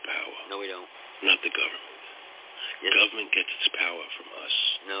all the power. No, we don't. Not the government. Yes. Government gets its power from us.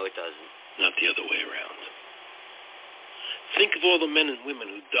 No, it doesn't. Not the other way around. Think of all the men and women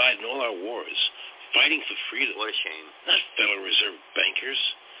who died in all our wars, fighting for freedom. What a shame. Not Federal Reserve bankers.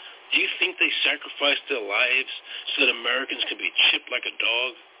 Do you think they sacrificed their lives so that Americans could be chipped like a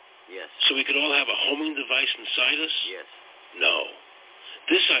dog? Yes. So we could all have a homing device inside us? Yes. No.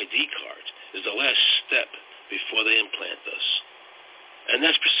 This ID card is the last step before they implant us. And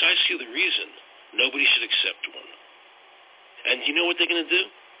that's precisely the reason nobody should accept one. And you know what they're going to do?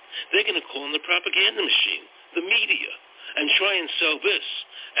 They're going to call in the propaganda machine, the media, and try and sell this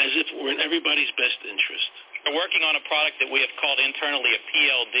as if it were in everybody's best interest. We're working on a product that we have called internally a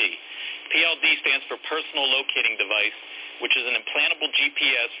PLD. PLD stands for Personal Locating Device, which is an implantable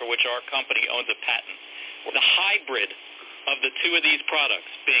GPS for which our company owns a patent. The hybrid of the two of these products,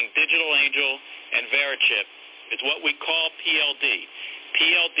 being Digital Angel and Verichip, is what we call PLD.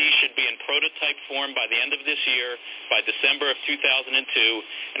 PLD should be in prototype form by the end of this year, by December of 2002,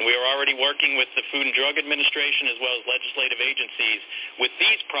 and we are already working with the Food and Drug Administration as well as legislative agencies with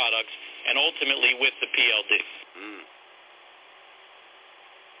these products and ultimately with the PLD.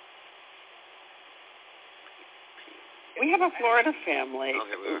 We have a Florida family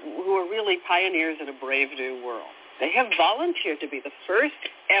who are really pioneers in a brave new world. They have volunteered to be the first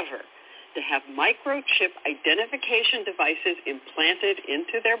ever to have microchip identification devices implanted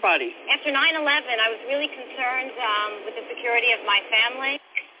into their bodies. After 9/11, I was really concerned with the security of my family.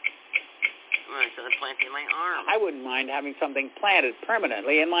 All right, so they're planting my arm. I wouldn't mind having something planted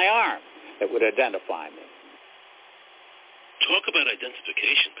permanently in my arm that would identify me. Talk about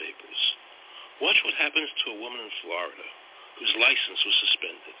identification papers. Watch what happens to a woman in Florida whose license was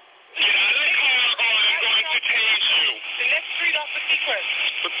suspended. Get out of the car or I'm going to tase you. The next street off the secret.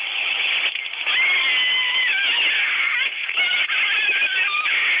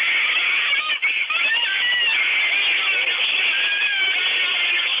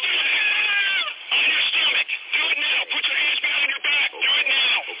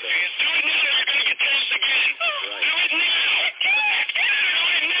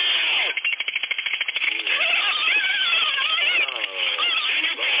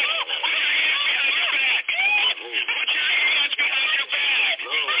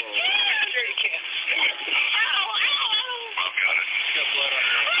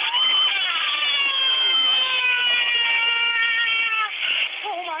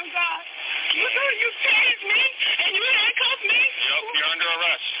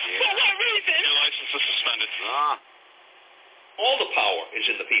 All the power is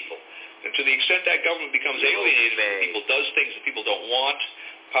in the people. And to the extent that government becomes alienated from the people, does things that people don't want,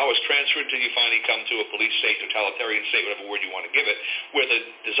 power is transferred until you finally come to a police state, totalitarian state, whatever word you want to give it, where the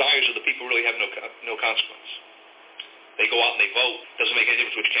desires of the people really have no consequence. They go out and they vote. Doesn't make any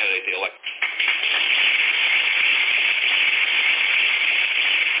difference which candidate they elect.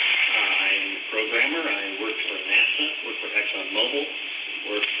 I'm a programmer. I work for NASA, work for ExxonMobil,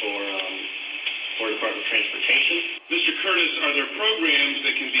 work for Florida Department of Transportation. Mr. Curtis, are there programs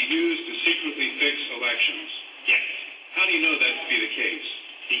that can be used to secretly fix elections? Yes. How do you know that to be the case?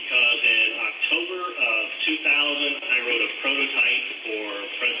 Because in October of 2000, I wrote a prototype for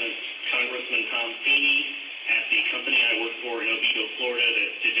Congressman Tom Feeney at the company I work for in Oviedo, Florida,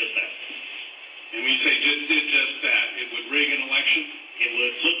 that did just that. And when you say did just that, it would rig an election? It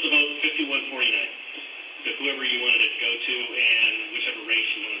would flip the vote 51-49 to whoever you wanted it to go to and whichever race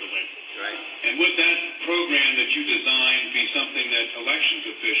you wanted to win. Right. And would that program that you designed be something that elections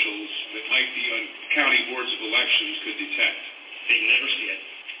officials that might be on county boards of elections could detect? They'd never see it.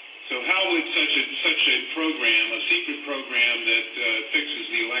 So how would such a program, a secret program that fixes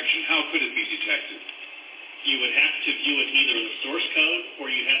the election, how could it be detected? You would have to view it either in the source code or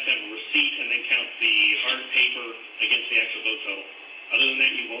you'd have to have a receipt and then count the hard paper against the actual vote total. Other than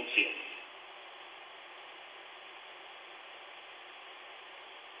that, you won't see it.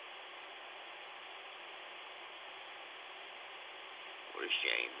 What a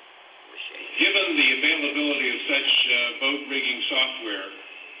shame. Given the availability of such vote-rigging software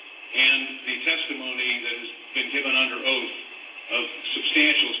and the testimony that has been given under oath of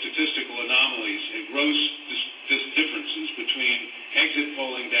substantial statistical anomalies and gross differences between exit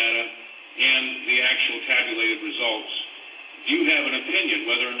polling data and the actual tabulated results, do you have an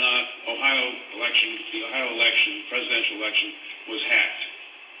opinion whether or not the Ohio election, presidential election, was hacked?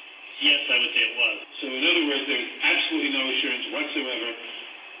 Yes, I would say it was. So in other words, there's absolutely no assurance whatsoever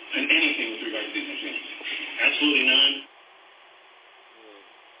in anything with regard to these machines? Absolutely none.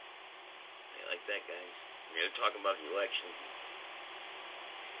 I like that, guys. They're talking about the election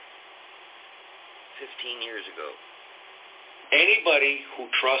 15 years ago. Anybody who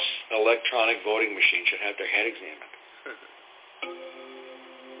trusts an electronic voting machine should have their head examined.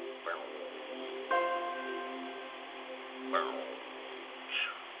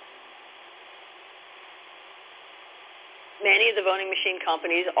 Many of the voting machine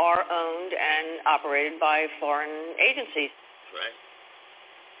companies are owned and operated by foreign agencies. That's right.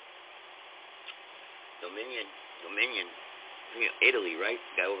 Dominion. Italy, right?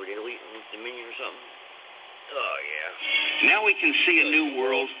 Guy over in Italy owns Dominion or something. Oh, yeah. Now we can see a new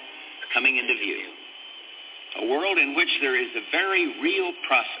world coming into view. A world in which there is a very real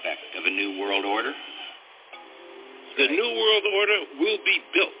prospect of a new world order. The new world order will be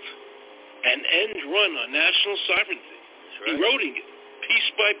built. An end run on national sovereignty, eroding it piece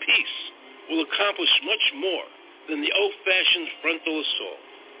by piece, will accomplish much more than the old-fashioned frontal assault.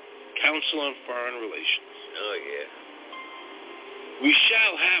 Council on Foreign Relations. Oh, yeah. We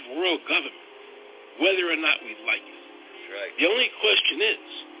shall have world government, whether or not we like it. That's right. The only question is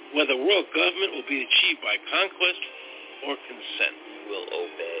whether world government will be achieved by conquest or consent. We'll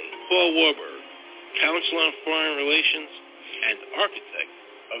obey. Paul Warburg, Council on Foreign Relations and architect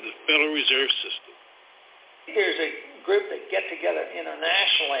of the Federal Reserve System. There's a group that get together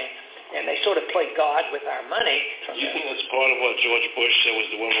internationally, and they sort of play God with our money. You think that's part of what George Bush said was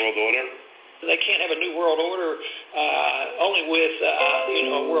the one world order? They can't have a new world order only with,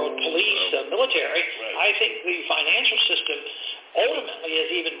 a world police, military. Right. I think the financial system ultimately is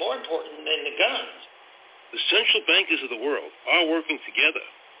even more important than the guns. The central bankers of the world are working together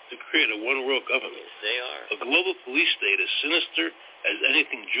to create a one-world government. Yes, they are. A global police state as sinister as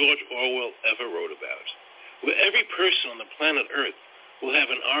anything George Orwell ever wrote about, where every person on the planet Earth will have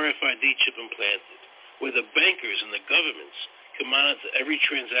an RFID chip implanted, where the bankers and the governments can monitor every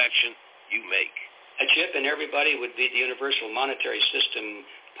transaction you make. A chip in everybody would be the universal monetary system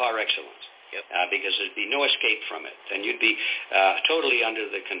par excellence. Yep. Because there'd be no escape from it. And you'd be totally under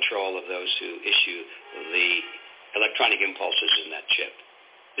the control of those who issue the electronic impulses in that chip.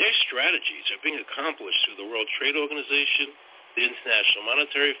 Their strategies are being accomplished through the World Trade Organization, the International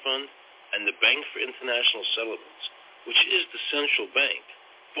Monetary Fund, and the Bank for International Settlements, which is the central bank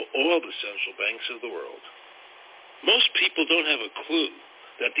for all the central banks of the world. Most people don't have a clue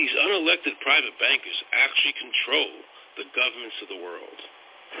that these unelected private bankers actually control the governments of the world.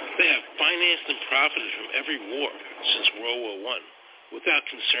 They have financed and profited from every war since World War I without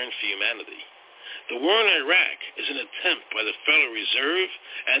concern for humanity. The war in Iraq is an attempt by the Federal Reserve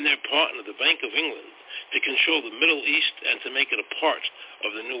and their partner, the Bank of England, to control the Middle East and to make it a part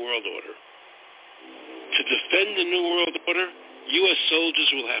of the New World Order. To defend the New World Order, U.S. soldiers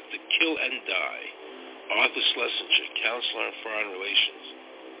will have to kill and die. Arthur Schlesinger, Counselor on Foreign Relations.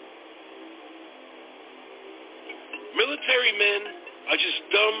 Military men are just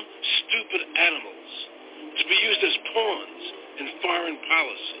dumb, stupid animals to be used as pawns in foreign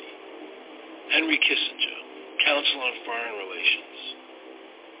policy. Henry Kissinger, Counselor on Foreign Relations.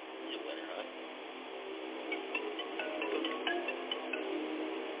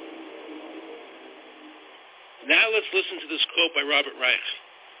 Now let's listen to this quote by Robert Reich,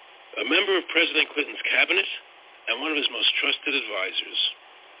 a member of President Clinton's cabinet and one of his most trusted advisors.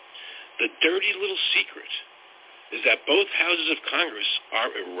 The dirty little secret is that both houses of Congress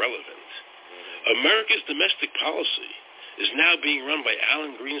are irrelevant. America's domestic policy is now being run by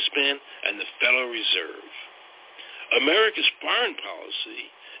Alan Greenspan and the Federal Reserve. America's foreign policy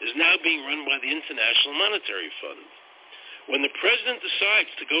is now being run by the International Monetary Fund. When the president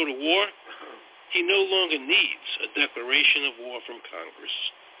decides to go to war, he no longer needs a declaration of war from Congress.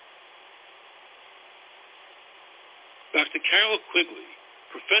 Dr. Carol Quigley,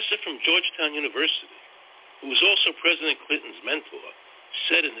 professor from Georgetown University, who was also President Clinton's mentor,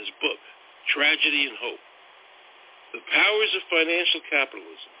 said in his book, Tragedy and Hope, the powers of financial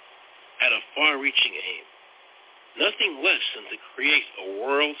capitalism had a far-reaching aim, nothing less than to create a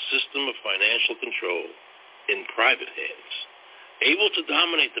world system of financial control in private hands, able to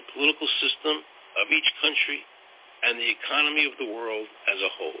dominate the political system of each country and the economy of the world as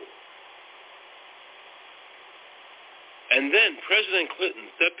a whole. And then President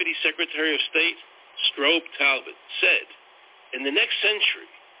Clinton's Deputy Secretary of State, Strobe Talbot, said, in the next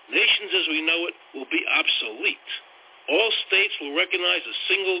century, nations as we know it will be obsolete. All states will recognize a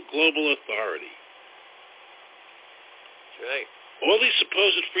single global authority. That's right. All these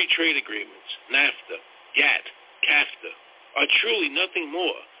supposed free trade agreements, NAFTA, GATT, CAFTA, are truly nothing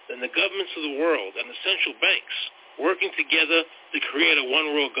more than the governments of the world and the central banks working together to create a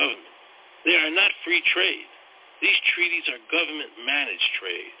one-world government. They are not free trade. These treaties are government-managed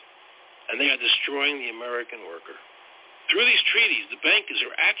trade, and they are destroying the American worker. Through these treaties, the bankers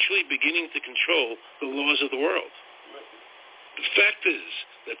are actually beginning to control the laws of the world. The fact is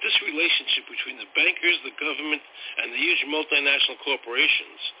that this relationship between the bankers, the government, and the huge multinational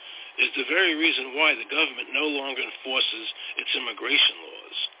corporations is the very reason why the government no longer enforces its immigration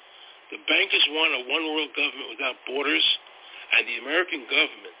laws. The bankers want a one-world government without borders, and the American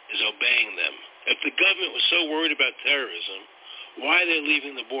government is obeying them. If the government was so worried about terrorism, why are they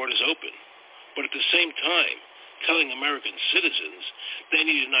leaving the borders open? But at the same time, telling American citizens they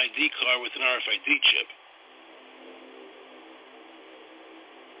need an ID card with an RFID chip.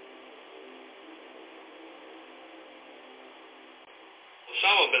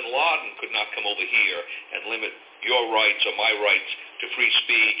 Osama bin Laden could not come over here and limit your rights or my rights to free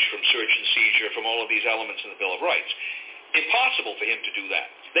speech, from search and seizure, from all of these elements in the Bill of Rights. Impossible for him to do that.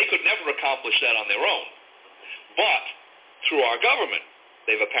 They could never accomplish that on their own. But through our government,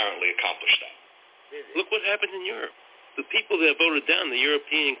 they've apparently accomplished that. Look what happened in Europe. The people that voted down the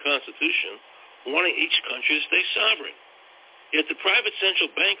European Constitution wanting each country to stay sovereign. Yet the private central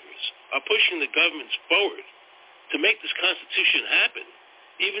bankers are pushing the governments forward to make this Constitution happen,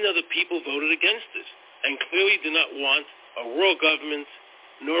 even though the people voted against it and clearly do not want a world government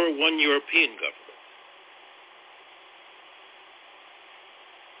nor one European government.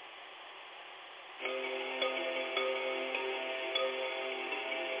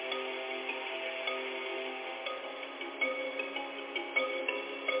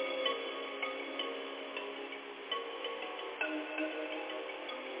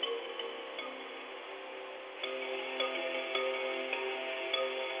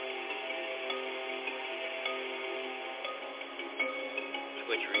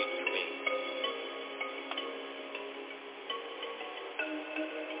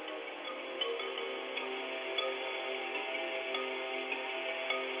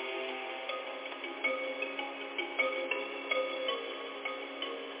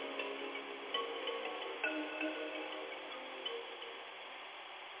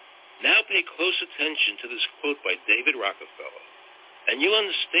 Now pay close attention to this quote by David Rockefeller, and you'll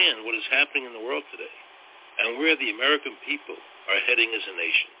understand what is happening in the world today and where the American people are heading as a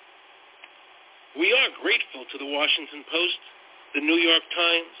nation. We are grateful to the Washington Post, the New York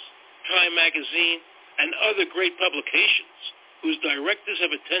Times, Time Magazine, and other great publications whose directors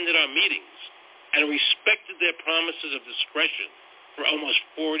have attended our meetings and respected their promises of discretion for almost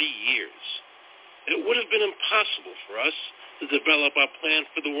 40 years. It would have been impossible for us to develop our plan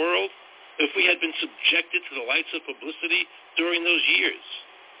for the world if we had been subjected to the lights of publicity during those years.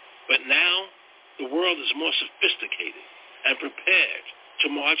 But now, the world is more sophisticated and prepared to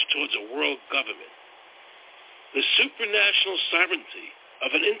march towards a world government. the supranational sovereignty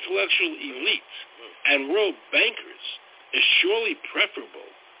of an intellectual elite and world bankers is surely preferable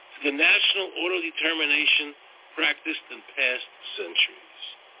to the national autodetermination practiced in past centuries.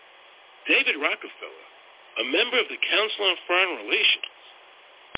 David Rockefeller, a member of the Council on Foreign Relations,